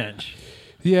your bench.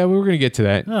 Yeah, we were going to get to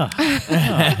that.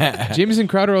 Oh, Jamison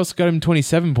Crowder also got him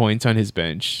 27 points on his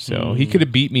bench. So he could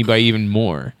have beat me by even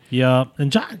more. yeah.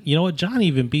 And John, you know what? John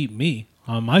even beat me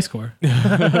on my score.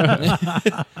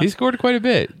 He scored quite a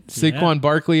bit. Saquon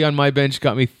Barkley on my bench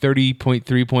got me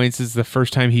 30.3 points. This is the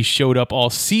first time he showed up all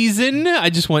season. I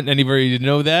just want anybody to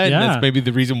know that. Yeah. And that's maybe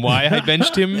the reason why I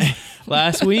benched him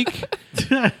last week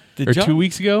or 2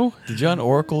 weeks ago. Did John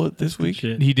oracle it this week?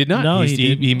 Shit. He did not. No, he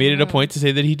didn't. He made it a point to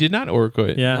say that he did not oracle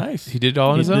it. Yeah. Nice. He did it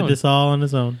all on He his did own. this all on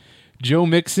his own. Joe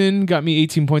Mixon got me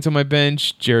 18 points on my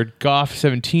bench. Jared Goff,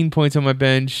 17 points on my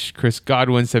bench. Chris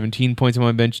Godwin, 17 points on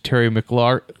my bench. Terry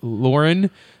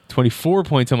McLaurin, 24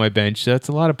 points on my bench. That's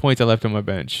a lot of points I left on my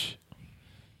bench.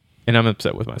 And I'm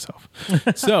upset with myself.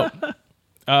 So,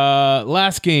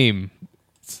 last game.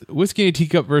 It's Whiskey in a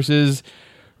Teacup versus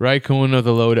Raikkonen of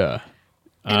the Loda.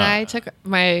 And I took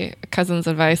my cousin's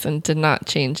advice and did not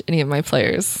change any of my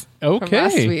players from Okay.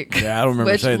 last week. Yeah, I don't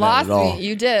remember Which saying that lost at all. me.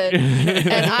 You did.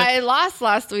 And I lost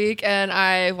last week and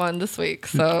I won this week.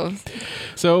 So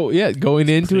Yeah, going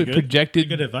into Pretty it, good. projected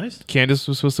Good advice. Candace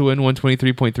was supposed to win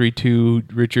 123.32,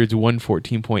 Richards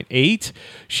 114.8.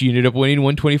 She ended up winning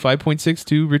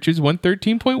 125.62, Richards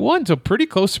 113.1. So pretty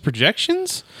close to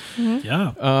projections.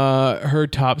 Yeah. Her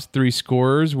top three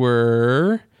scorers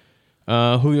were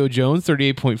Julio Jones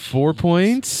 38.4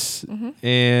 points,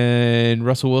 and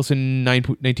Russell Wilson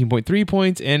 19.3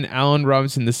 points, and Allen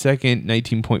Robinson the second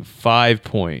 19.5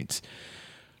 points.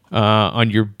 On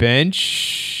your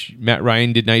bench, Matt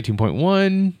Ryan did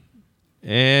 19.1.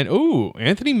 And,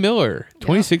 Anthony Miller,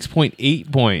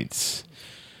 26.8 points.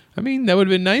 I mean, that would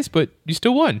have been nice, but you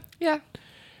still won. yeah.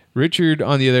 Richard,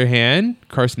 on the other hand,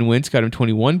 Carson Wentz got him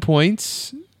 21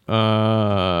 points.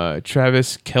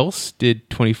 Travis Kelce did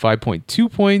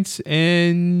 25.2 points.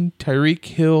 And Tyreek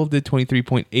Hill did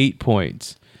 23.8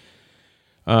 points.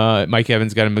 Mike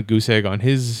Evans got him a goose egg on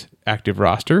his active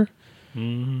roster.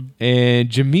 And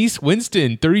Jameis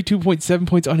Winston, 32.7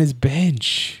 points on his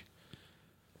bench.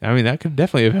 I mean, that could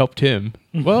definitely have helped him.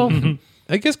 Well,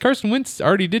 I guess Carson Wentz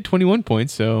already did 21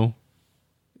 points, so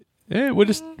it would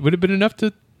have been enough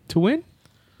to win.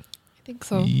 I think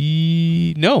so.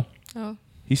 No, Oh.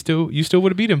 you still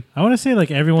would have beat him. I want to say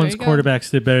like everyone's There you go. quarterbacks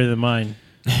did better than mine.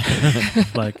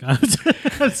 Like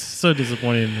that's so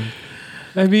disappointing.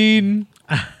 I mean,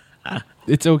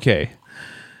 it's okay.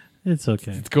 It's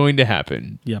okay. It's going to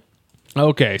happen. Yep.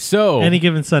 Okay, so Any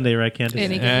given Sunday, right, Candace?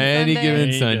 Any given any Sunday. given There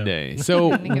you go. Sunday.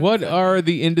 So, Any given what Sunday. are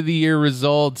the end of the year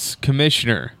results,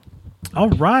 Commissioner? All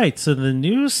right. So the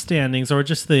news standings, or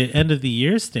just the end of the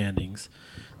year standings,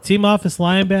 Team Office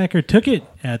Linebacker took it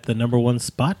at the number 1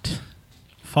 spot,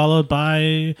 followed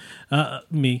by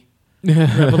me,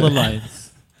 Rebel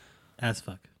Alliance, as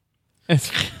fuck.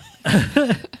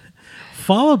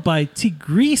 Followed by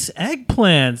Tigreese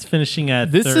Eggplants finishing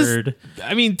at This third. is,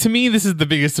 I mean, to me, this is the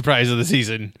biggest surprise of the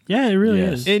season. Yeah, it really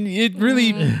Yes. is. And it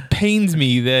really pains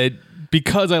me that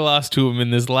because I lost to him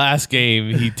in this last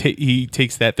game, he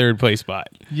takes that third place spot.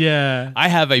 Yeah. I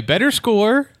have a better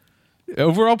score,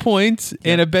 overall points,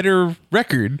 and a better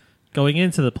record Going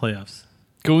into the playoffs.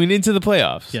 going into the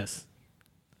playoffs. Yes.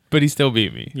 But he still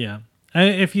beat me. Yeah.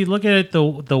 If you look at it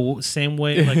the same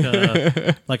way, like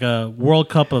a like a World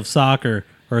Cup of soccer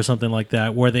or something like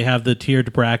that, where they have the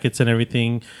tiered brackets and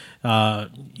everything,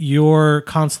 your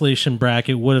consolation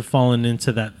bracket would have fallen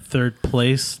into that third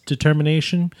place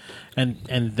determination,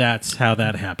 and that's how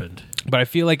that happened. But I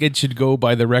feel like it should go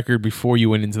by the record before you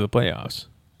went into the playoffs.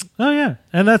 Oh yeah,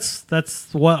 and that's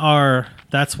what our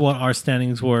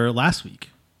standings were last week.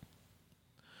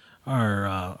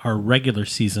 Our regular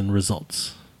season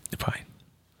results. Fine.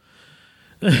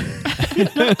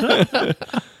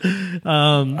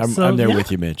 I'm there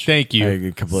with you, Mitch. Thank you.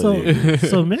 I completely agree.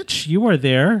 So Mitch, you are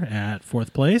there at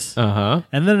 4th place. Uh-huh.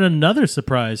 And then another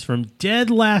surprise from dead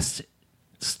last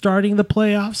starting the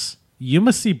playoffs. You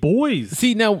must see boys.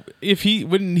 See, now, if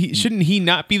shouldn't he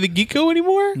not be the Geeko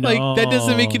anymore? Like, that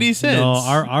doesn't make any sense. No,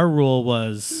 our rule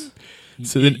was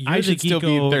So then you're I the should still be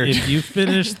geeko third. if you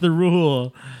finish the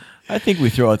rule. I think we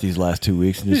throw out these last 2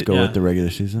 weeks and just go Yeah. with the regular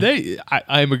season.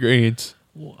 I'm agreeing.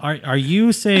 Are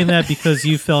you saying that because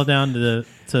you fell down to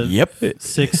Yep.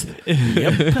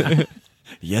 6th?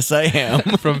 Yes, I am.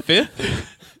 From 5th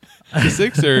to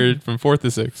 6th or from 4th to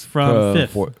 6th? From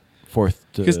 5th. Fourth.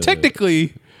 Because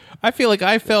technically, I feel like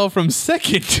I fell from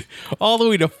 2nd all the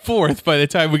way to 4th by the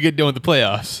time we get done with the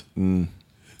playoffs.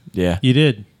 Yeah. You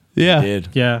did. Yeah. I did.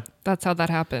 Yeah. That's how that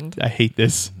happened. I hate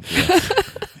this.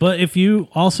 But if you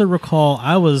also recall,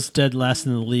 I was dead last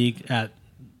in the league at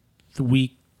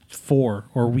week 4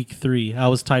 or week 3. I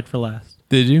was tied for last.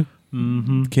 Did you?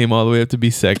 Mm-hmm. Came all the way up to be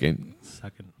 2nd.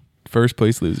 Second. First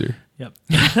place loser. Yep.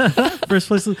 First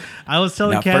place. I was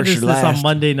telling Now Candace first or this on last.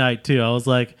 Monday night too. I was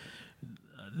like,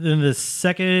 in the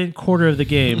second quarter of the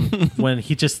game, when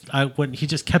he just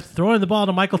kept throwing the ball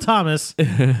to Michael Thomas,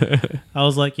 I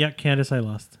was like, yeah, Candace, I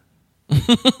lost.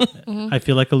 I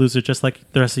feel like a loser, just like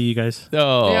the rest of you guys.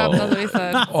 Oh. Yeah, that's what he said.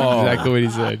 Exactly what he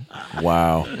said.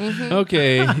 Wow.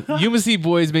 Okay. UMC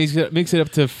boys makes it up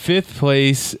to 5th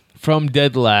place from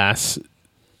dead last.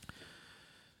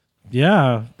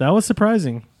 Yeah, that was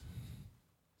surprising.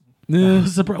 Eh,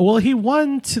 Well, he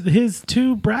won his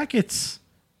 2 brackets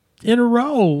in a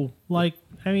row. Like,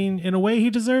 I mean, in a way, he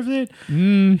deserved it.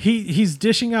 He's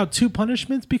dishing out 2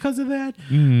 punishments because of that.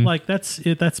 Like, that's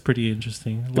it. That's pretty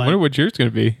interesting. I wonder what yours going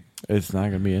to be. It's not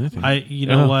going to be anything. You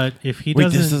know Oh. what? If he Wait,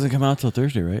 doesn't, this doesn't come out till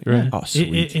Thursday, right? Right. Oh,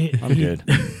 sweet. I'm good.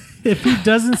 if he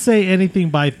doesn't say anything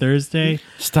by Thursday,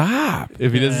 Stop.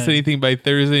 If he doesn't say anything by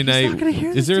Thursday not night, gonna hear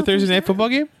is this there a till Thursday Thursday night football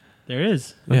game? there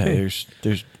is. Yeah, Okay.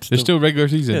 there's There's still regular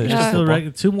season. Yeah, there's Yeah. still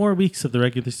Still 2 more weeks of the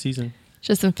regular season.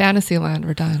 Just in fantasy land,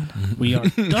 we're done. We are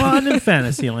done in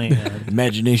fantasy land.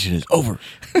 Imagination is over.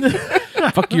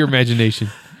 Fuck your imagination.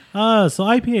 So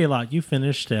IPA lot, you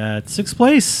finished at 6th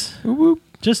place.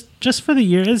 Just for the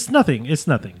year, it's nothing. It's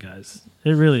nothing, guys.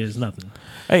 It really is nothing.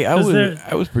 Hey, I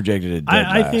 'Cause was projected at dead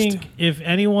I last. think if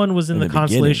anyone was in the the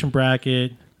consolation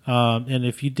bracket, and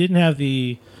if you didn't have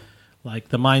the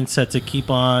mindset to keep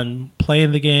on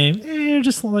playing the game, you're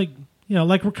just like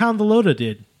like Rakan Lota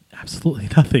did, absolutely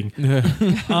nothing.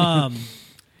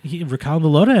 Rakan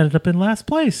Lota ended up in last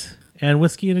place, and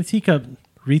Whiskey in a Teacup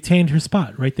retained her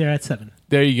spot right there at 7.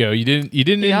 There you go. You didn't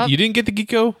Yep. you didn't get the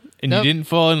Geeko, and Nope. you didn't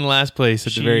fall in last place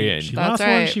at the very end. She That's lost one,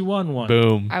 right. she won one.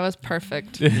 Boom. I was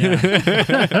perfect.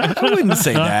 I wouldn't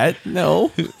say that.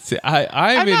 No. See,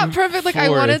 I'm not perfect. Like, I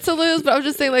wanted to lose, but I was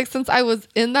just saying, like, since I was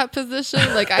in that position,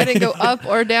 like, I didn't go up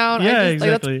or down. Yeah, I just, exactly.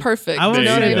 Like, that's perfect. I would you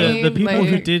know what say I mean? the people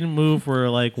who Like, didn't move were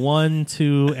like 1,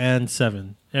 2, and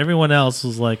 7. Everyone else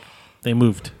was like they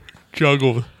moved.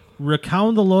 juggled.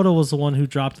 Rakan Lota was the one who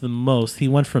dropped the most. He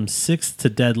went from 6th to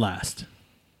dead last.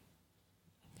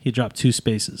 He dropped 2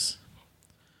 spaces.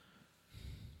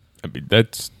 I mean,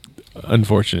 that's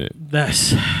unfortunate.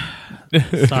 That's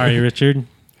sorry, Richard.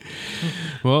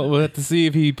 Well, we'll have to see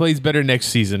if he plays better next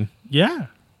season. Yeah,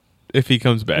 If he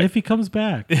comes back. if he comes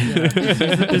back. Yeah. He's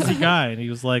a busy guy, and he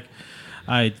was like,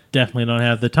 "I definitely don't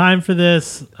have the time for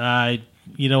this.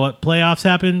 You know what? Playoffs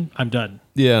happen. I'm done."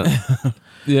 Yeah.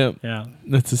 Yeah. Yeah.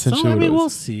 That's essentially So I what mean, it we'll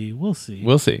was. see. We'll see.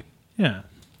 We'll see. Yeah.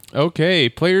 Okay,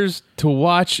 players to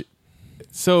watch.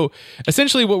 So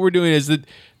essentially what we're doing is that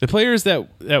the players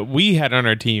that we had on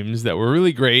our teams that were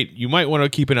really great, you might want to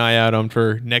keep an eye out on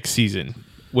for next season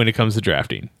when it comes to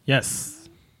drafting. Yes.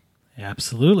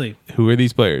 Absolutely. Who are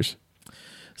these players?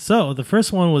 So the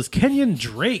first one was Kenyon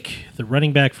Drake, the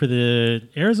running back for the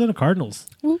Arizona Cardinals.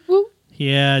 whoop, whoop. He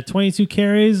had 22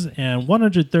 carries and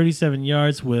 137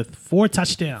 yards with 4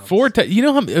 touchdowns. You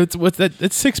know how what's that?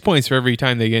 That's 6 points for every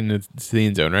time they get into the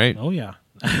end zone, right? Oh yeah.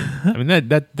 I mean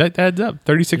that adds up.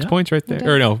 36 Yeah. points right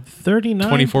there. Or no,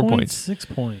 24 points. 6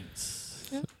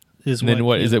 points. Is and then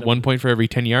what he is it? ended 1 point for every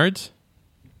 10 yards?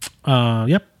 up-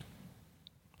 Yep.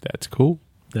 That's cool.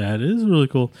 That is really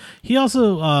cool. He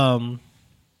also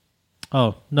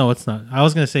oh, no, it's not. I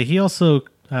was going to say he also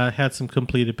had some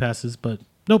completed passes, but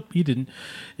nope, he didn't.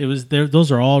 It was there.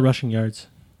 Those are all rushing yards.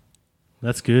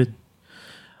 That's good.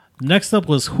 Next up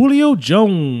was Julio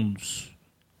Jones.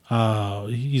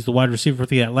 He's the wide receiver for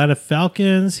the Atlanta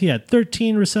Falcons. He had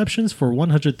 13 receptions for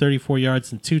 134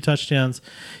 yards and 2 touchdowns.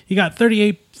 He got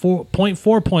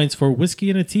 38.4 points for Whiskey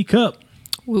in a Teacup.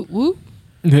 Whoop, whoop.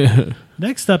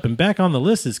 Next up and back on the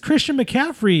list is Christian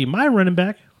McCaffrey, my running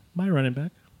back.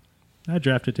 I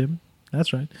drafted him.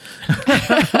 That's right.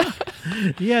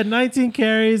 He had 19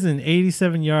 carries and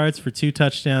 87 yards for 2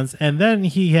 touchdowns. And then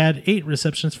he had 8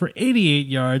 receptions for 88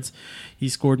 yards. He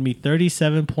scored me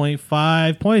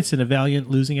 37.5 points in a valiant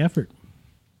losing effort.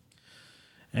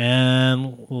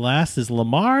 And last is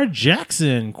Lamar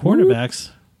Jackson,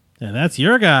 quarterbacks. And that's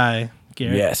your guy,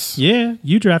 Garrett. Yes. Yeah,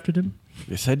 you drafted him.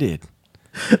 Yes, I did.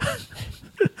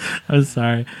 I'm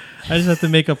sorry. I just have to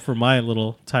make up for my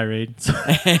little tirade.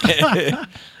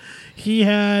 He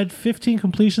had 15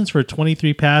 completions for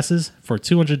 23 passes for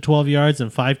 212 yards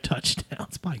and 5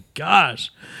 touchdowns. My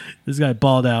gosh, this guy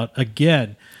balled out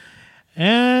again.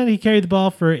 And he carried the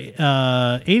ball for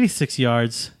 86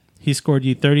 yards. He scored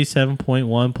you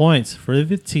 37.1 points for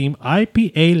the team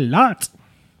IPA lot.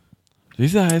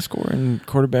 He's the highest scoring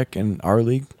quarterback in our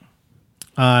league.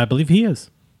 I believe he is.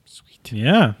 Sweet.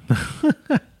 Yeah.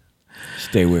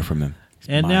 Stay away from him. He's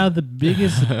And mine. now the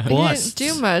biggest But bust. you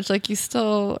didn't do much. Like you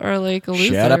still are like a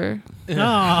loser. Shut up.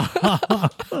 Oh,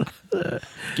 Give me that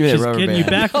just rubber getting you band.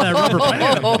 back for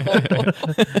that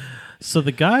rubber band. So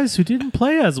the guys who didn't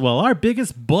play as well, our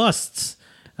biggest busts.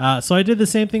 So I did the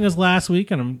same thing as last week,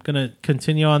 and I'm going to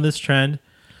continue on this trend.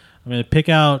 I'm going to pick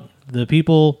out the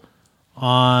people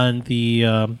on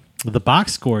the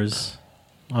box scores,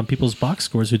 on people's box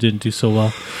scores who didn't do so well.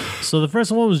 So the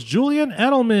first one was Julian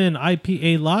Edelman,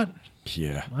 IPA lot.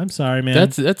 Yeah, I'm sorry, man.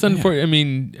 That's unfortunate. I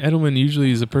mean, Edelman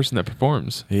usually is a person that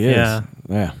performs. he is. Yeah.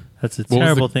 Yeah. That's a What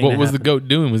terrible was the, thing. What to was the happen. goat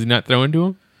doing? Was he not throwing to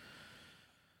him?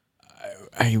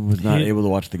 I was not He- able to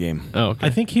watch the game. Oh, okay. I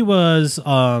think he was.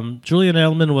 Julian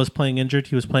Edelman was playing injured.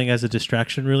 He was playing as a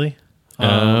distraction, really.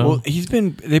 Well,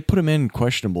 they put him in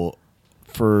questionable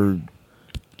for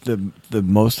the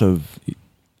most of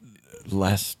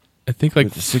last I think like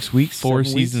with the 6 weeks, 4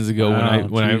 7 weeks? seasons ago Wow,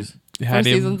 when I jeez. had 4 him.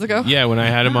 seasons ago? Yeah, when I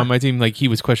had him on my team, like he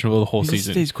was questionable the whole He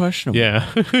season. stays questionable. Yeah.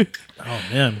 Oh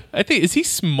man, I think is he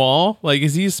small? Like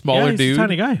is he a smaller yeah, he's dude? a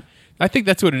tiny guy. I think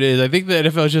that's what it is. I think the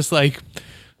NFL is just like,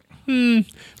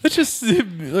 let's just,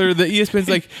 or the ESPN's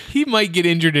like, he might get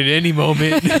injured at any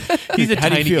moment. He's a How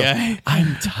do tiny you feel? guy.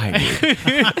 I'm tired.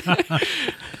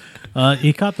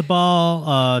 He caught the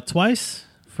ball twice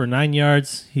for 9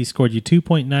 yards. He scored you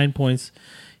 2.9 points.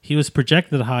 He was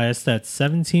projected the highest at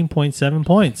 17.7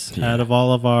 points out of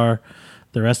all of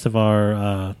the rest of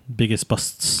our biggest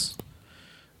busts.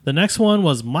 The next one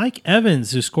was Mike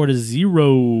Evans, who scored a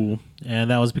 0, and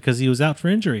that was because he was out for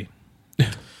injury. Good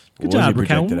What job, was he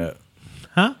projected Raquel. at?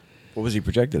 Huh? What was he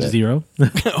projected at? 0.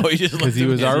 Oh, he just Because he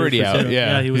was already out.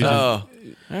 Yeah. he was. Oh,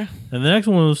 And the next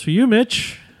one was for you,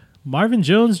 Mitch. Marvin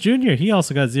Jones Jr. He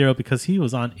also got 0 because he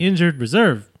was on injured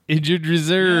reserve. Injured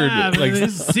reserve. Yeah, like,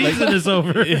 his season is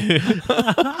over. At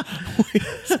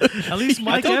least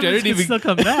Mike told you, I Evans didn't can even- still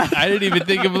come back. I didn't even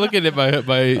think of looking at my I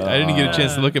didn't get a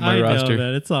chance to look at my I roster. know,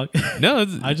 man. It's all. No,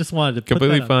 it's I just wanted to put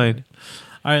completely that out. fine.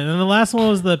 All right, and then the last one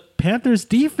was the Panthers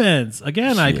defense.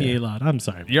 Again, IPA lot. I'm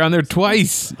sorry. You're on there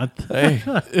twice. hey.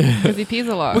 Because he pees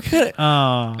a lot.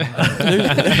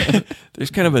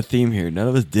 There's kind of a theme here. None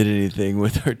of us did anything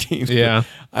with our teams. but Yeah.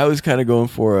 I was kind of going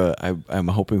for I'm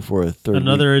hoping for a third.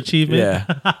 Another week. achievement. Yeah.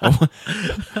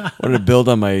 I wanted to build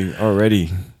on my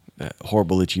already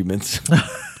horrible achievements.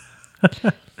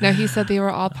 No, he said they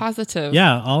were all positive.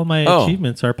 Yeah, all my Oh.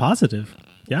 achievements are positive.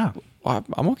 Yeah. Well,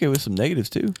 I'm okay with some negatives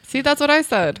too. See, that's what I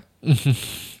said.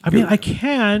 I mean, I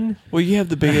can. Well, you have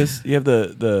the biggest, you have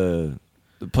the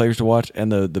players to watch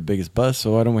and the biggest bust.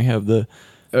 So why don't we have the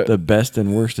best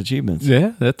and worst achievements?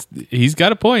 Yeah, he's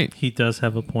got a point. He does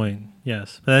have a point.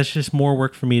 Yes. But that's just more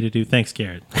work for me to do. Thanks,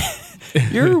 Garrett.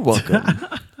 You're welcome.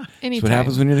 That's Anytime. what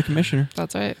happens when you're the commissioner.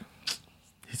 That's right.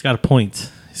 He's got a point.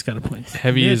 He's got a point.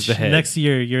 Heavy is Mitch, the head. Next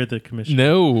year, you're the commissioner.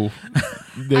 No,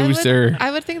 no, sir.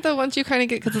 I would think that once you kind of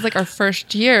get, because it's like our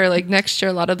first year, like next year,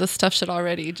 a lot of the stuff should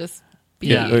already just be,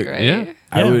 Yeah. right? Yeah.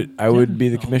 I would be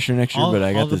the commissioner next year, but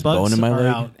I got the this bone bugs in my are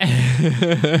leg.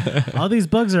 out. All these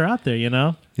bugs are out there, you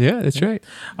know? Yeah, that's right.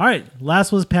 All right.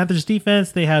 Last was Panthers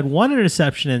defense. They had 1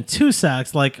 interception and 2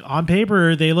 sacks. Like on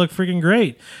paper, they look freaking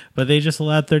great, but they just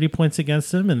allowed 30 points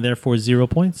against them and therefore 0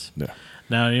 points. Yeah.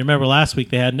 Now, you remember last week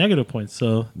they had negative points,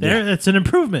 so there it's an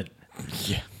improvement.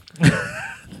 Yeah.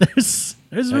 There's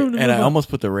room to And I move up. almost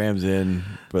put the Rams in,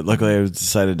 but luckily I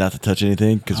decided not to touch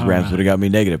anything because Rams would have got me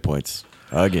negative points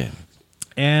again.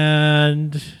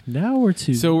 And now we're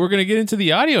to So we're gonna get into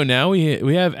the audio now.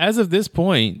 We have, as of this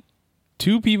point,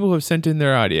 2 people have sent in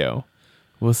their audio.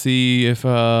 We'll see if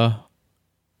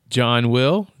John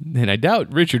will, and I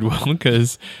doubt Richard will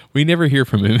because we never hear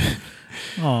from him.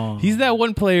 Aw. He's that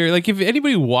one player. Like if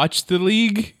anybody watched The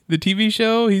League, the TV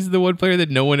show, he's the one player that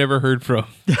no one ever heard from.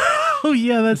 Oh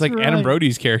yeah, that's It's like right. Adam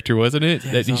Brody's character, wasn't it?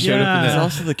 That he showed up in He's Yeah.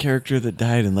 also the character that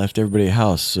died and left everybody a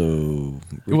house. So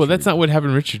Well, that's not what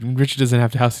happened to Richard. Richard doesn't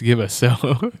have a house to give us, so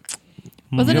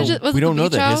Wasn't we it just, was we it don't the know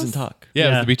beach that. He house? doesn't talk. yeah,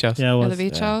 it was the beach house. Yeah, it Yeah, was. the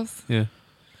beach house. Yeah.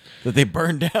 That they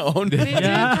burned down. They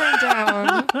Yeah. did burn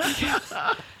down.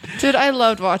 Dude, I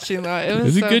loved watching that. It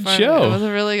was a so good funny. show. It was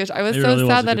a really good show. I was It so really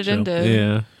was a sad that good it show. ended.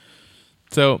 Yeah.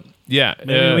 So yeah,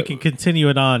 Maybe we can continue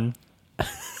it on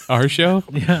our show.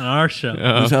 on our show.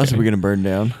 Whose house are we going to burn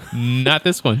down? Not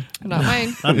this one. Not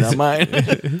mine. Not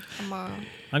mine. Come on.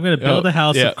 I'm going to build a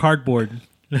house of cardboard.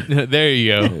 There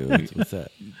you go. Hey, what's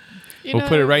that? We'll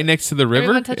put it right next to the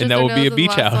river, and that will be a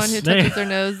beach the last house. one who touches their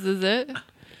nose is it.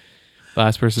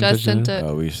 Last person Just touched sent it. it.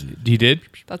 Oh, He did?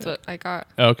 That's what I got.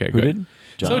 Okay, Who good.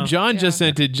 did? So John just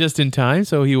sent it just in time,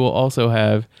 so he will also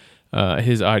have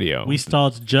his audio. We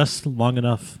stalled just long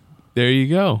enough. There you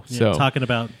go. Yeah, So talking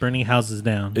about burning houses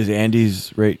down. Is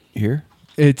Andy's right here?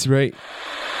 it's right.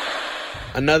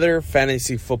 Another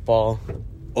fantasy football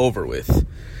over with.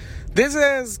 This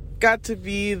has got to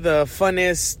be the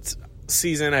funnest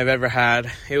season I've ever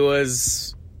had. It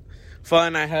was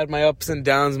fun. I had my ups and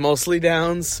downs, mostly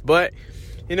downs, but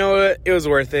you know what? It was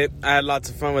worth it. I had lots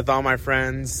of fun with all my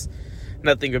friends.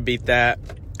 Nothing could beat that.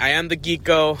 I am the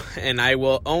Geeko, and I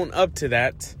will own up to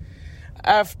that.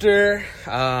 After,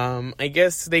 I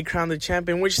guess they crowned the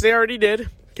champion, which they already did.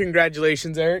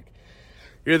 Congratulations, Eric.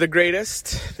 You're the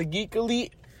greatest. The Geek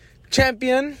Elite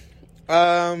champion.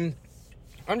 I'm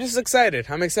just excited.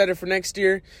 I'm excited for next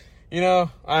year. You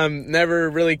know, I'm never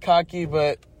really cocky,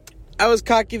 but I was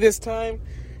cocky this time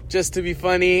just to be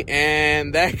funny,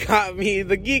 and that got me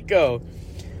the Geeko.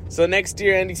 So next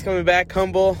year, Andy's coming back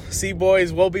humble.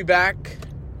 C-Boys will be back.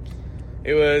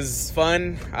 It was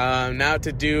fun now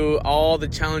to do all the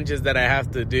challenges that I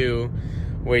have to do,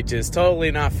 which is totally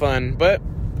not fun. But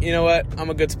you know what? I'm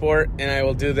a good sport, and I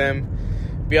will do them.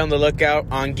 Be on the lookout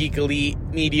on Geek Elite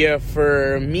Media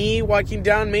for me walking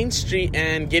down Main Street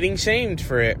and getting shamed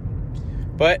for it.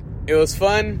 But it was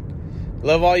fun.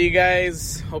 Love all you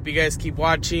guys. Hope you guys keep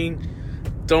watching.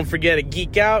 Don't forget to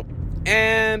geek out.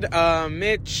 And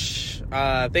Mitch,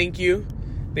 thank you.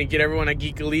 Thank you to everyone at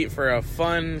Geek Elite for a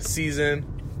fun season.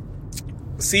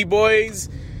 C-Boys,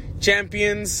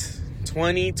 champions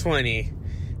 2020.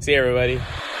 See you, everybody.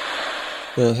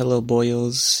 Well, hello,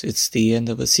 boyos. It's the end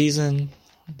of a season,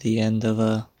 the end of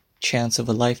a chance of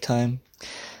a lifetime,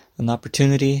 an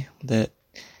opportunity that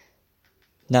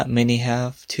not many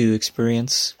have to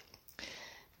experience.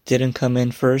 Didn't come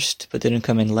in first, but didn't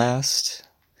come in last.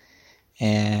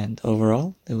 And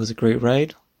overall, it was a great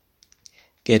ride.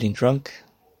 Getting drunk,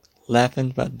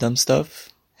 laughing about dumb stuff,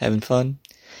 having fun,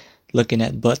 looking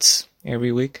at butts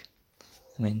every week.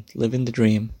 I mean, living the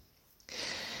dream.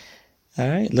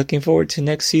 Alright, looking forward to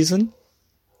next season.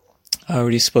 I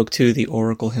already spoke to the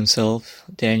Oracle himself,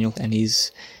 Daniel, and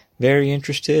he's very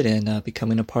interested in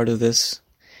becoming a part of this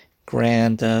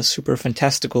grand, super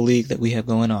fantastical league that we have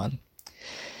going on.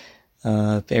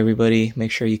 Everybody,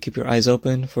 make sure you keep your eyes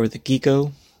open for the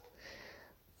Geeko.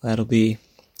 That'll be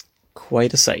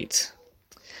quite a sight.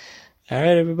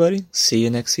 Alright, everybody. See you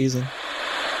next season.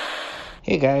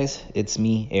 Hey guys, it's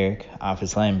me, Eric,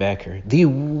 office linebacker, the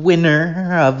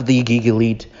winner of the Geek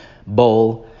Elite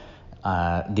Bowl.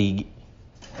 The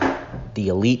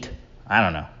Elite, I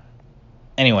don't know.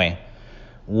 Anyway,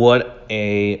 what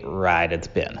a ride it's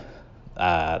been.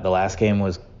 The last game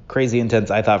was crazy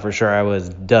intense. I thought for sure I was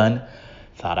done.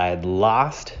 Thought I had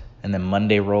lost. And then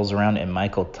Monday rolls around and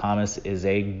Michael Thomas is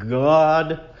a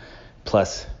god.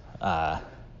 Plus,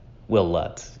 Will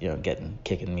Lutz,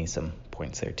 kicking me some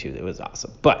points there too. It was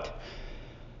awesome. But,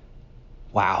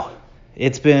 wow.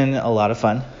 It's been a lot of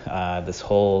fun. This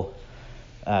whole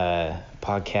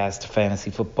podcast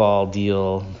fantasy football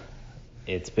deal.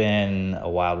 It's been a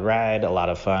wild ride, a lot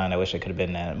of fun. I wish I could have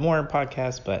been at more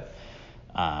podcasts, but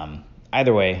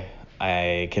either way,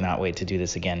 I cannot wait to do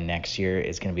this again next year.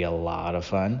 It's going to be a lot of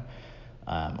fun.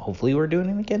 Hopefully we're doing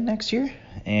it again next year.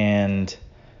 And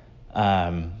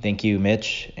thank you,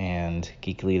 Mitch, and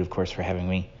Geek Elite, of course, for having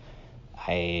me.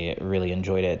 I really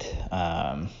enjoyed it.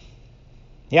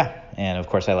 Yeah, and of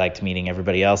course I liked meeting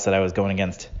everybody else that I was going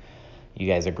against. You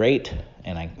guys are great,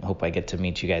 and I hope I get to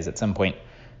meet you guys at some point.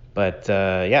 But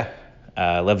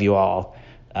love you all.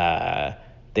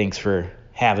 Thanks for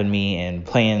having me and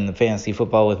playing the fantasy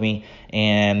football with me.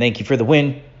 And thank you for the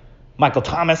win, Michael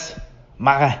Thomas,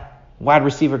 my wide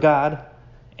receiver god.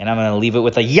 And I'm going to leave it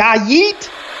with a yeet.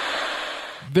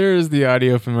 There's the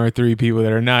audio from our three people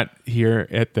that are not here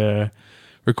at the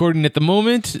recording at the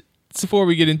moment. It's before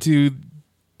we get into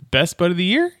best butt of the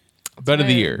year. Butt of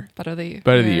the year.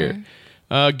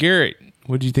 Garrett,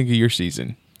 what did you think of your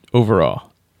season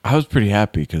overall? I was pretty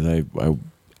happy because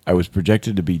I was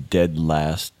projected to be dead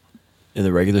last in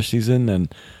the regular season,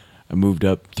 and I moved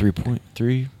up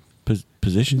 3.3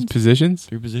 positions.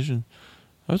 Three positions.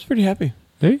 I was pretty happy.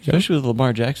 There you go. Especially with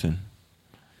Lamar Jackson.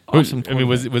 Awesome. I mean,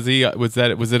 was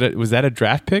that a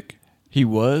draft pick? He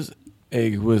was.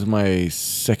 It was my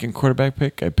second quarterback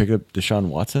pick. I picked up Deshaun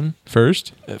Watson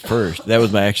First. at first. That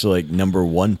was my actual number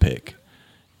one pick,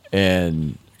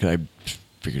 and cause I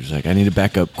figured I need a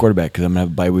backup quarterback because I'm gonna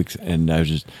have bye weeks, and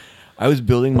I was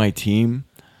building my team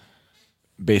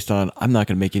based on I'm not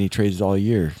going to make any trades all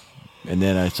year. And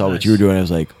then I saw what Nice. you were doing. I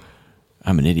was like,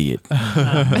 I'm an idiot. I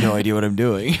have no idea what I'm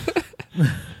doing.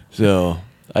 So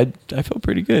I feel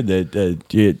pretty good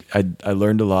that I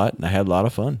learned a lot and I had a lot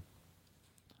of fun.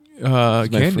 It's my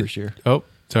Candace. first year. Oh,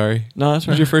 sorry. No, that's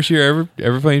Was right. your first year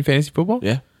ever playing fantasy football?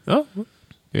 Yeah. Oh,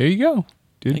 there you go.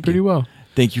 Did Thank pretty you. well.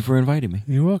 Thank you for inviting me.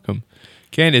 You're welcome.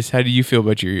 Candace, how do you feel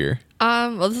about your year?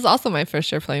 Well, this is also my first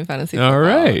year playing fantasy All football.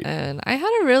 right. And I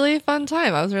had a really fun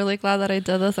time. I was really glad that I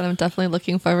did this, and I'm definitely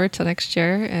looking forward to next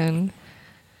year and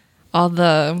all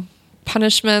the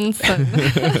punishments.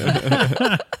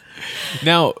 And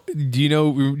Now, do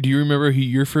you remember who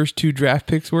your first 2 draft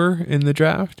picks were in the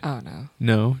draft? oh, no.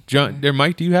 No. John,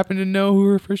 Mike, do you happen to know who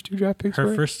her first 2 draft picks Her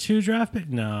were? first 2 draft pick?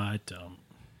 No, I don't.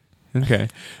 Okay.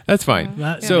 That's fine.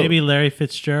 So So- maybe Larry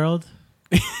Fitzgerald.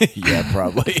 Yeah,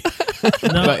 probably.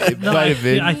 No, Might have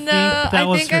been. I think No, that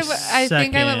was her I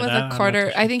think I went with second. a I'm quarter.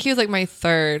 not too I think he was like my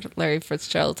third. Larry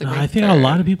Fitzgerald. sure. No, I think a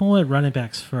lot of people went running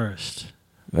backs first.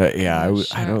 Yeah, I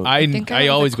Sure. don't. I think I went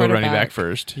always with go running quarterback. back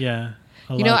first. Yeah.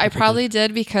 a You lot know, of I people probably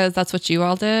did because that's what you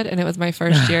all did, and it was my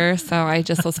first year, so I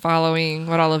just was following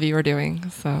what all of you were doing.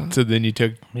 So So then you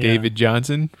took Yeah. David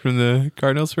Johnson from the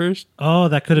Cardinals first? Oh,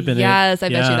 that could have been yes, it. I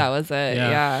bet you Yeah. that was it. Yeah.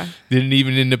 Yeah. Didn't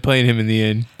even end up playing him in the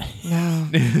end. No.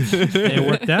 It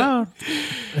worked out.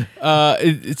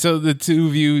 So the two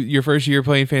of you, your first year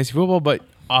playing fantasy football, but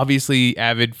obviously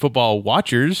avid football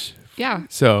watchers. Yeah.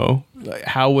 So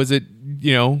how was it,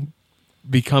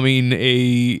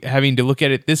 having to look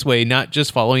at it this way, not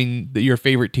just following your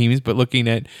favorite teams, but looking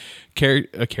at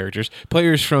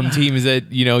players from teams that,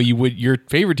 your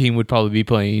favorite team would probably be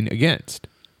playing against.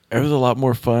 It was a lot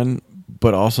more fun,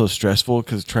 but also stressful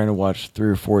because trying to watch 3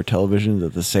 or 4 televisions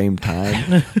at the same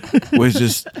time was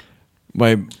just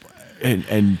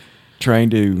and trying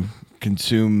to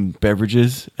consume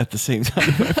beverages at the same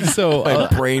time. So My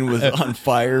brain was on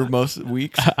fire most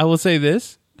weeks. I will say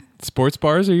this. Sports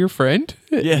bars are your friend.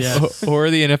 Yes. Or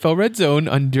the NFL Red Zone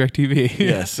on DirecTV.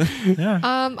 Yes. Yeah.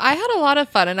 I had a lot of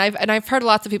fun, and I've heard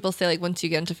lots of people say like once you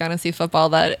get into fantasy football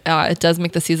that it does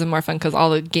make the season more fun because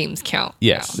all the games count.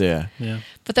 Yes. now. Yeah. Yeah.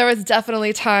 But there was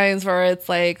definitely times where it's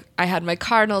like I had my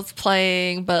Cardinals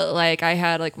playing, but like I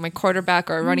had like my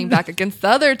quarterback or running back against the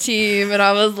other team, and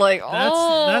I was like,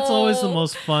 oh, That's always the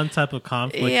most fun type of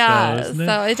conflict. yeah. though, isn't it?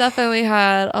 So I definitely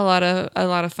had a lot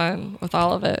of fun with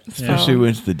all of it. So. Especially when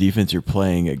it's the defense you're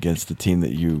playing against the team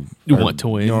that you want to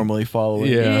win. normally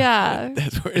following. Yeah. Yeah.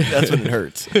 That's when it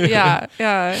hurts. Yeah.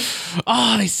 Yeah.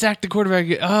 Oh, they sacked the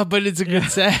quarterback. Oh, but it's a good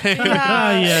sack.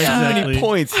 Ah, yeah, Too exactly. many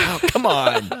points. Oh, come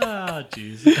on. Oh,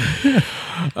 jeez.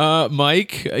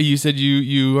 Mike, you said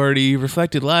you already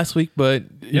reflected last week, but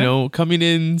coming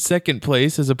in second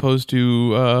place as opposed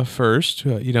to first,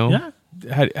 Yeah.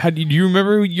 How do you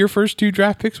remember who your first 2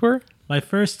 draft picks were? My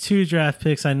first 2 draft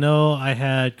picks, I know I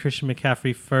had Christian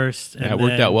McCaffrey first. And That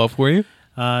worked then- out well for you.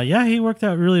 Yeah, he worked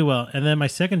out really well. And then my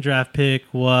second draft pick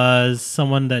was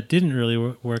someone that didn't really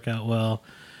work out well,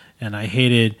 and I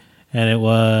hated. And it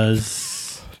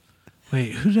was,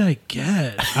 wait, who did I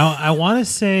get? I want to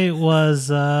say it was.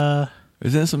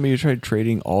 Isn't that something you tried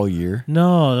trading all year?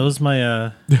 No, it was my.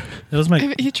 It was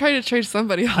my. He tried to trade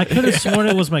somebody else. I could have sworn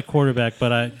it was my quarterback,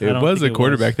 but I It don't was think a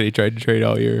quarterback that he tried to trade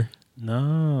all year.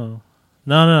 No.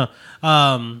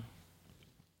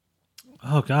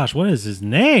 Oh gosh, what is his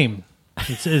name?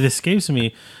 It escapes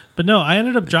me. But no, I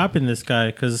ended up dropping this guy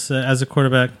because as a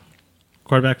quarterback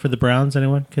for the Browns,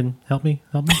 anyone can help me?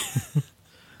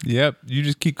 Yep, you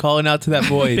just keep calling out to that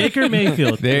boy. Baker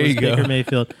Mayfield. There It was you go. Baker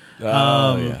Mayfield.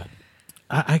 Oh, yeah.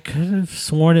 I could have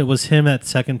sworn it was him at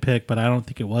second pick, but I don't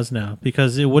think it was now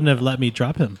because it wouldn't have let me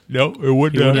drop him. No, it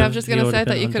wouldn't. He have. Yeah, I was just He gonna would've say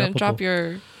that been you couldn't drop undroppable.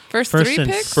 your first First 3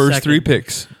 and picks. First second. 3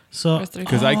 picks So First 3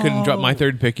 because I couldn't drop my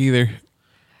third pick either.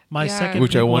 my Yeah. second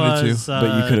Which pick I wanted to. was,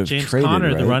 But you could have James traded, Conner,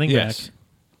 the right? running Yes. back.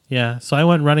 Yeah, so I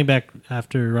went running back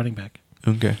after running back.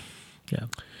 Okay.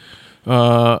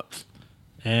 Yeah.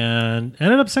 And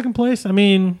ended up second place. I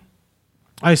mean,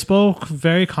 I spoke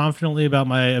very confidently about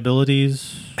my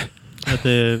abilities at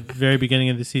the very beginning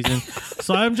of the season.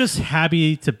 So I'm just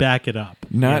happy to back it up.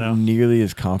 Not you know? nearly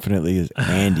as confidently as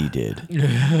Andy did.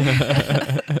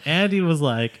 Andy was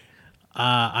like,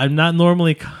 I'm not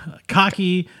normally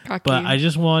cocky, Cocky. but I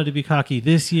just wanted to be cocky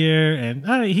this year. And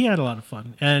he had a lot of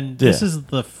fun. And this Yeah. is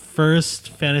the first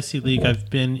fantasy league I've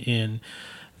been in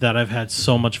that I've had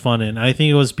so much fun in. I think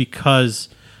it was because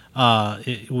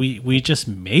we just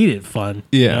made it fun.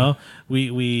 Yeah.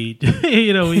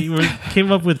 You know? We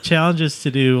came up with challenges to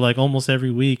do like almost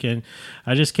every week, and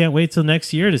I just can't wait till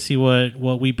next year to see what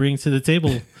we bring to the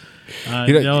table.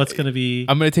 You know, it's going to be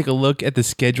I'm gonna take a look at the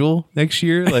schedule next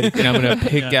year, and I'm gonna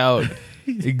pick out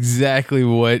exactly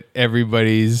what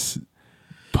everybody's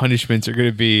punishments are going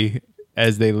to be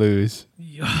as they lose.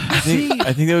 I think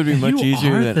that would be much You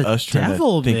easier are than the us trying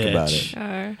devil, to think Mitch. about it.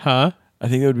 Sure. Huh? I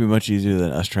think it would be much easier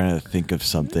than us trying to think of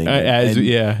something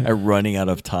and running out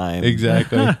of time.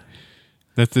 Exactly.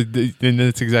 That's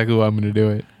exactly why I'm going to do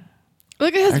it.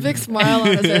 Look at his big smile on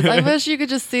his face. I wish you could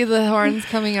just see the horns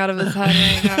coming out of his head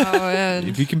right now. And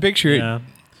If you can picture it.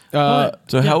 Yeah.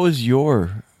 So how was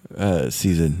your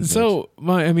season? So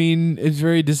it's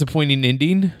very disappointing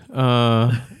ending.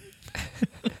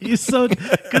 You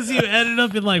because you ended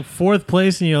up in like 4th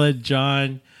place and you let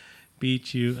John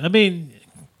beat you. I mean,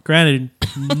 granted,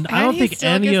 I don't think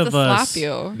any of us. Slap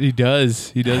you. He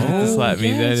does get to slap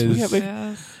me. That is.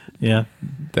 Yes. Yeah.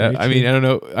 That, I mean, I don't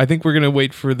know. I think we're gonna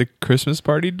wait for the Christmas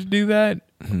party to do that,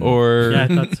 or Yeah, I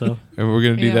thought so. or we're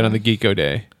gonna do that Yeah. on the Geeko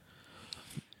Day.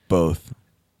 Both.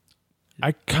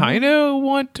 I kind of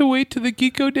want to wait to the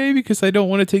Geeko Day because I don't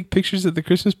want to take pictures at the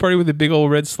Christmas party with a big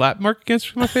old red slap mark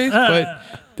against my face. But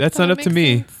that's not up to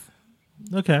me,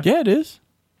 Okay. Yeah, it is.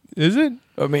 is it?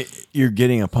 I mean, you're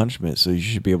getting a punishment, so you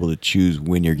should be able to choose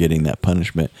when you're getting that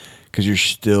punishment because you're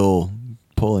still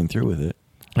pulling through with it.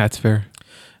 That's fair.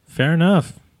 Fair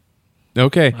enough.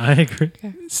 Okay, I agree.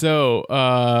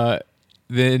 so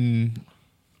then.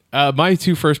 My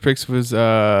 2 first picks was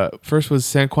first was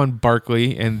Saquon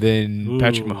Barkley and then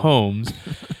Patrick Mahomes.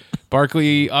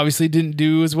 Barkley obviously didn't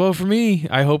do as well for me.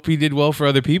 I hope he did well for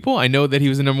other people. I know that he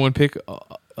was the number 1 pick,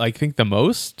 I think the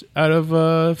most out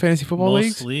of fantasy football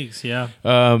Most leagues. leagues, yeah.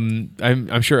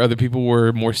 I'm sure other people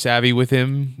were more savvy with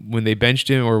him when they benched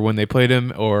him or when they played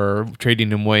him or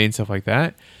trading him away and stuff like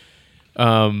that.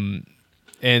 And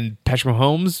Patrick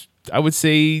Mahomes, I would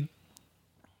say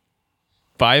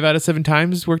 5 out of 7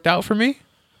 times worked out for me,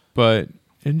 but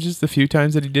in just the few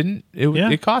times that he didn't,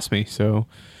 it cost me. So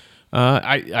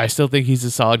I still think he's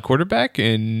a solid quarterback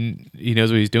and he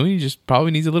knows what he's doing. He just probably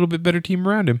needs a little bit better team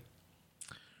around him.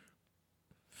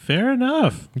 Fair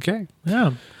enough. Okay.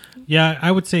 Yeah. Yeah,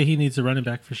 I would say he needs a running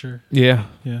back for sure. Yeah.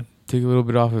 Yeah. Take a little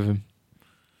bit off of him.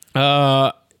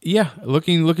 Yeah.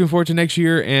 Looking forward to next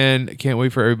year and can't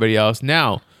wait for everybody else.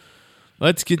 Now,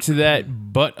 let's get to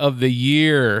that butt of the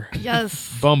year.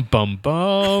 Yes. Bum, bum,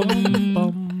 bum.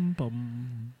 Bum,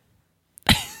 bum.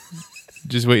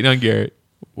 Just waiting on Garrett.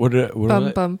 What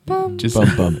Bum, bum, bum. Just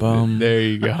Bum, bum, bum. There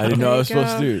you go. I didn't know I was There you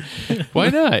supposed to do it. Why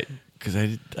not? Because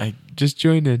I Just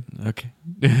join in. okay.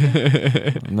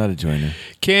 I'm not a joiner.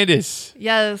 Candace,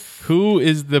 Yes. who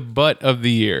is the butt of the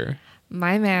year?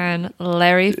 My man,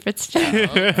 Larry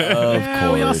Fitzgerald. Of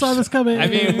Yeah, we all course. saw this coming. I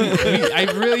mean,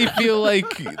 I really feel like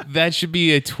that should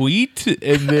be a tweet,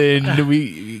 and then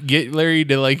we get Larry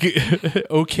to like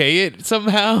okay it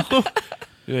somehow.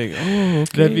 You're like, oh, okay,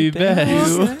 That'd be thank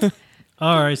bad. you.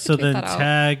 all right, so Tweet then that out.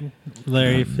 tag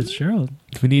Larry Fitzgerald.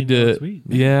 We need In one to, tweet.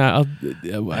 yeah.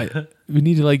 We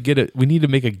need to like we need to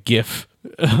make a GIF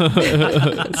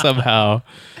somehow.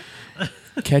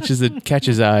 Catch his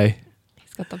eye.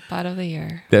 He's got the butt of the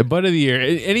year. That butt of the year.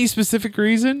 Any specific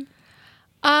reason?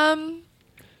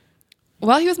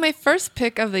 Well, he was my first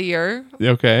pick of the year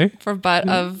Okay, for butt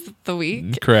of the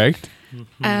week. correct.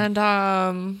 And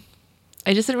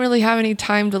I just didn't really have any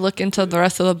time to look into the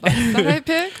rest of the butts that I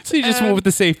picked. So you just went And with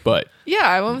the safe butt. yeah,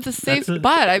 I went with the safe That's a-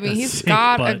 butt. I mean, a he's safe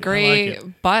got butt. I a like great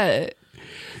it. butt.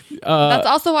 That's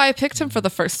also why I picked him for the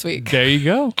first week. There you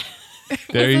go.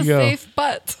 There It you was a go. safe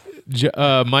butt.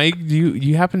 Mike, do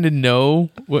you happen to know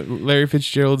what Larry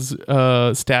Fitzgerald's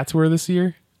stats were this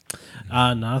year?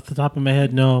 Not off the top of my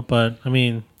head, no. But I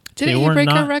mean, Didn't they he were break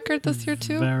a not record this year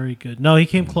too? Very good. No, he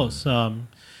came close.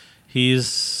 He's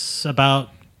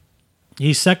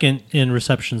second in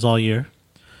receptions all year,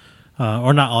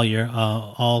 or not all year,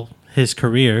 all his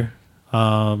career,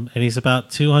 and he's about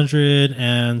 200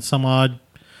 and some odd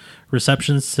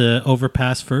receptions to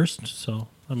overpass first. So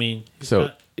I mean,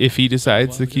 So if he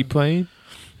decides to keep playing,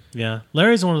 yeah,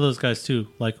 Larry's one of those guys too.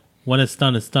 Like when it's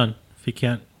done, it's done.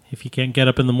 If he can't get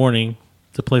up in the morning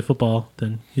to play football,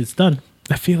 then it's done.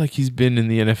 I feel like he's been in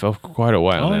the NFL for quite a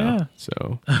while Oh, now. yeah.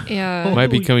 So Yeah. might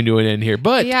be coming to an end here.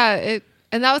 But Yeah,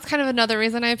 and that was kind of another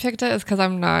reason I picked it is because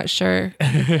I'm not sure.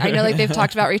 I know like they've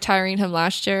talked about retiring him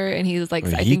last year, and he was like,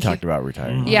 I He think talked about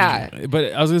retiring. yeah,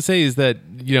 but I was gonna say is that,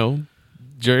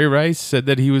 Jerry Rice said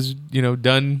that he was,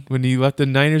 done when he left the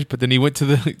Niners, but then he went to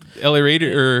the LA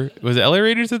Raiders, or was it LA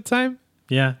Raiders at the time?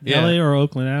 Yeah, Yeah. LA or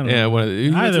Oakland. I don't Yeah, know. one of the, he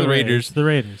went to Either the way, Raiders. it's the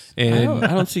Raiders. I And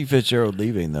don't see Fitzgerald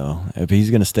leaving though. If he's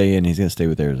going to stay in, he's going to stay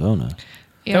with Arizona.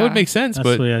 yeah. that would make sense, That's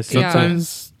but the way I see it.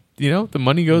 sometimes the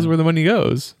money goes where the money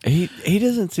goes. He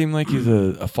doesn't seem like he's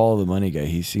a follow the money guy.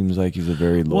 He seems like he's a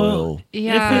very loyal. Well,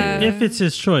 Yeah. if it's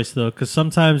his choice though, because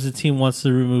sometimes the team wants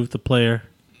to remove the player.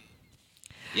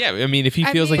 Yeah, I mean, if he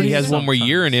I feels like he mean- has one more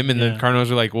year in him, and Yeah. the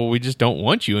Cardinals are like, "Well, we just don't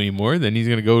want you anymore," then he's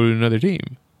going to go to another team.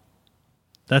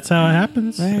 That's how it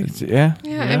happens. Yeah.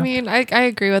 Yeah, I mean, I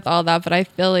agree with all that, but I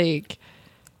feel like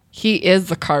he is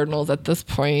the Cardinals at this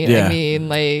point. Yeah. I mean,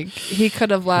 like he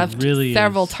could have left really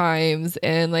several is. times,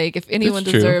 and like if anyone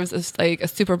That's true. deserves a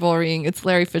Super Bowl ring, it's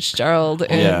Larry Fitzgerald.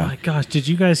 And Yeah. Oh my gosh, did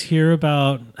you guys hear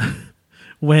about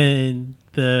when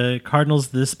the Cardinals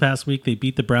this past week they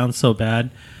beat the Browns so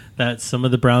bad that some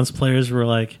of the Browns players were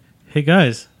like, "Hey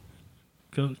guys,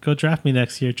 go draft me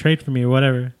next year, trade for me or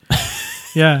whatever."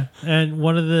 Yeah, and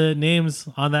one of the names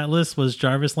on that list was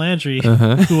Jarvis Landry,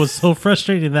 who was so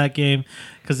frustrated in that game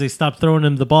because they stopped throwing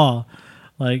him the ball.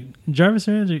 Like Jarvis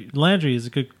Landry is a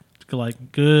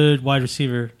good wide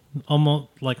receiver, almost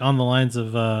like on the lines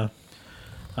of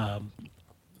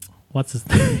what's his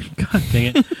name? God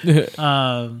dang it!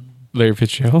 Larry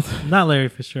Fitzgerald. Not Larry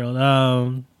Fitzgerald.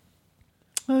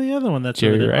 The other one that's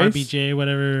Jerry over there, Rice? RBJ,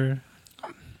 whatever.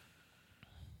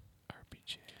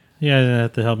 Yeah, you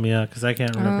have to help me out because I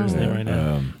can't remember his name right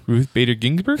now. Ruth Bader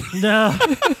Ginsburg. No.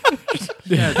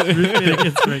 Yes, Ruth Bader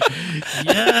Ginsburg.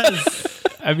 Yes.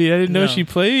 I mean, I didn't know No. she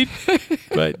played,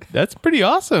 but that's pretty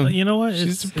awesome. You know what?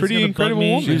 She's a It's pretty gonna bug incredible me,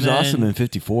 woman. She was and then awesome in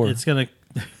 54. It's gonna.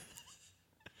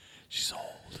 She's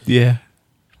old. Yeah.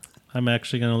 I'm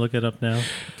actually gonna look it up now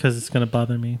because it's gonna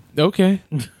bother me. Okay.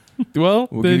 Well,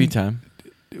 We'll then give you time.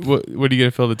 What are you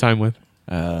gonna fill the time with?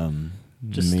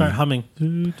 Just start humming.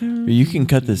 You can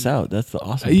cut this out. That's the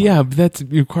awesome part. Yeah, but that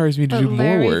requires me to do more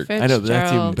Larry work. I know, but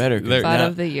that's even better. 'cause Larry- Butt now-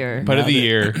 of the year. Part of the now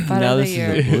year. that- Butt Now of the this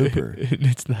year. is a blooper.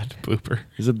 It's not a blooper.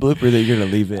 It's a blooper that you're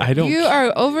gonna leave in. I don't. You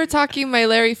are over talking my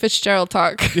Larry Fitzgerald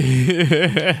talk.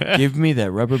 Give me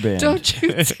that rubber band. Don't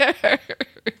you dare.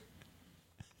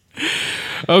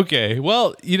 Okay.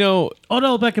 Well,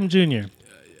 Odell Beckham Jr.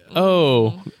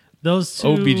 Oh, Those two.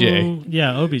 OBJ.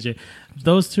 Yeah, OBJ.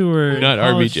 Those two were Not in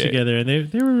college RBJ. together, and they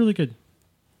were really good.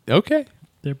 okay.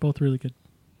 They're both really good.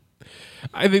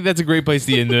 I think that's a great place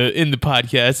to end the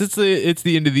podcast. It's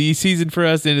the end of the season for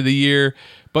us, the end of the year.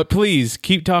 But please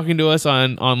keep talking to us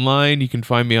online. You can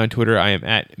find me on Twitter. I am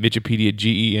at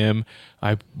MitchipediaGEM.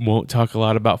 I won't talk a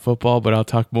lot about football, but I'll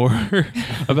talk more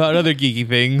about other geeky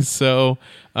things. So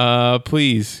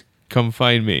please come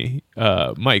find me.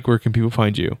 Mike, where can people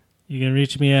find you? You can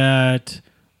reach me at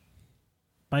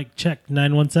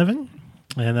BikeCheck917,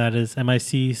 and that is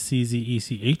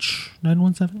MICCZECH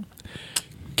 917.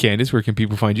 Candace, where can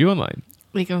people find you online?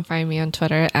 You can find me on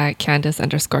Twitter at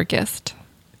Candace_Gist.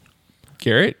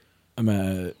 Garrett? I'm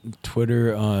at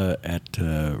Twitter at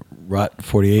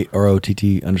Rot48,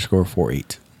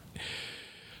 ROTT_48.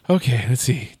 Okay, let's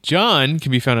see. John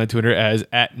can be found on Twitter as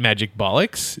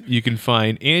 @MagicBollocks. You can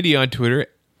find Andy on Twitter,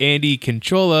 Andy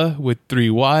Conchola with 3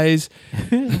 Ys.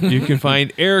 You can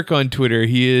find Eric on Twitter.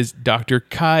 He is Dr.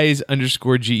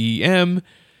 Kai's_GEM.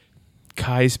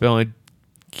 Kai spelling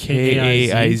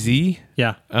KAIZ.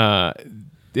 Yeah.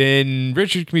 Then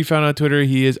Richard can be found on Twitter.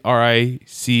 He is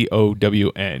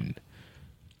RICOWN.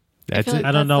 That's feel it. like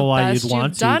I don't that's know the why best you'd want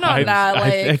you've to. done on that.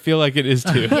 I feel like it is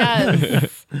too.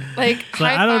 Yes. Like, So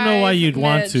I don't know why you'd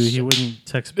want to. He wouldn't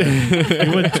text back. He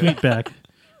wouldn't tweet back.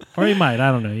 Or he might.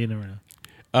 I don't know. You never know.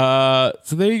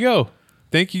 So there you go.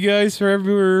 Thank you guys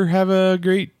for have a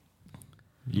great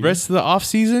rest of the off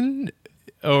season.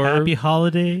 Or Happy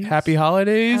holidays. happy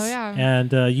holidays. Oh, yeah.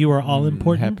 And you are all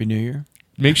important. Happy New Year.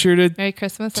 Make sure to Merry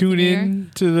Christmas. tune Happy New Year.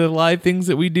 in to the live things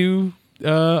that we do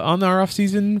on our off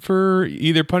season for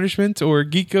either punishment or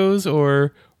geekos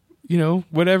or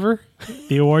whatever.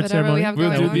 The award Whatever ceremony. we have We'll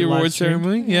going do on. the award Live stream.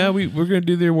 ceremony. Yeah, we're going to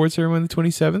do the award ceremony on the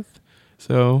 27th.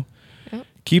 So Yep.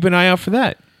 keep an eye out for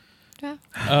that.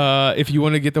 Yeah. If you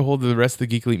want to get the hold of the rest of the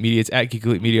Geek Elite Media, it's at Geek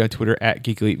Elite Media on Twitter, at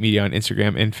Geek Elite Media on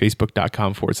Instagram, and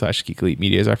Facebook.com/Geek Elite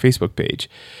Media is our Facebook page.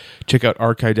 Check out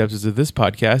archived episodes of this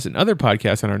podcast and other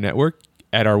podcasts on our network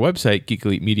at our website,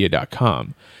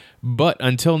 geekelitemedia.com. But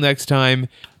until next time,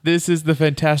 this is the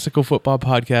Fantastical Football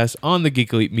Podcast on the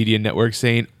Geek Elite Media Network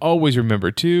saying, always remember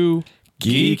to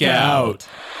geek out.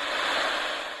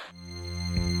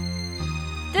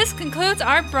 This concludes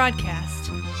our broadcast.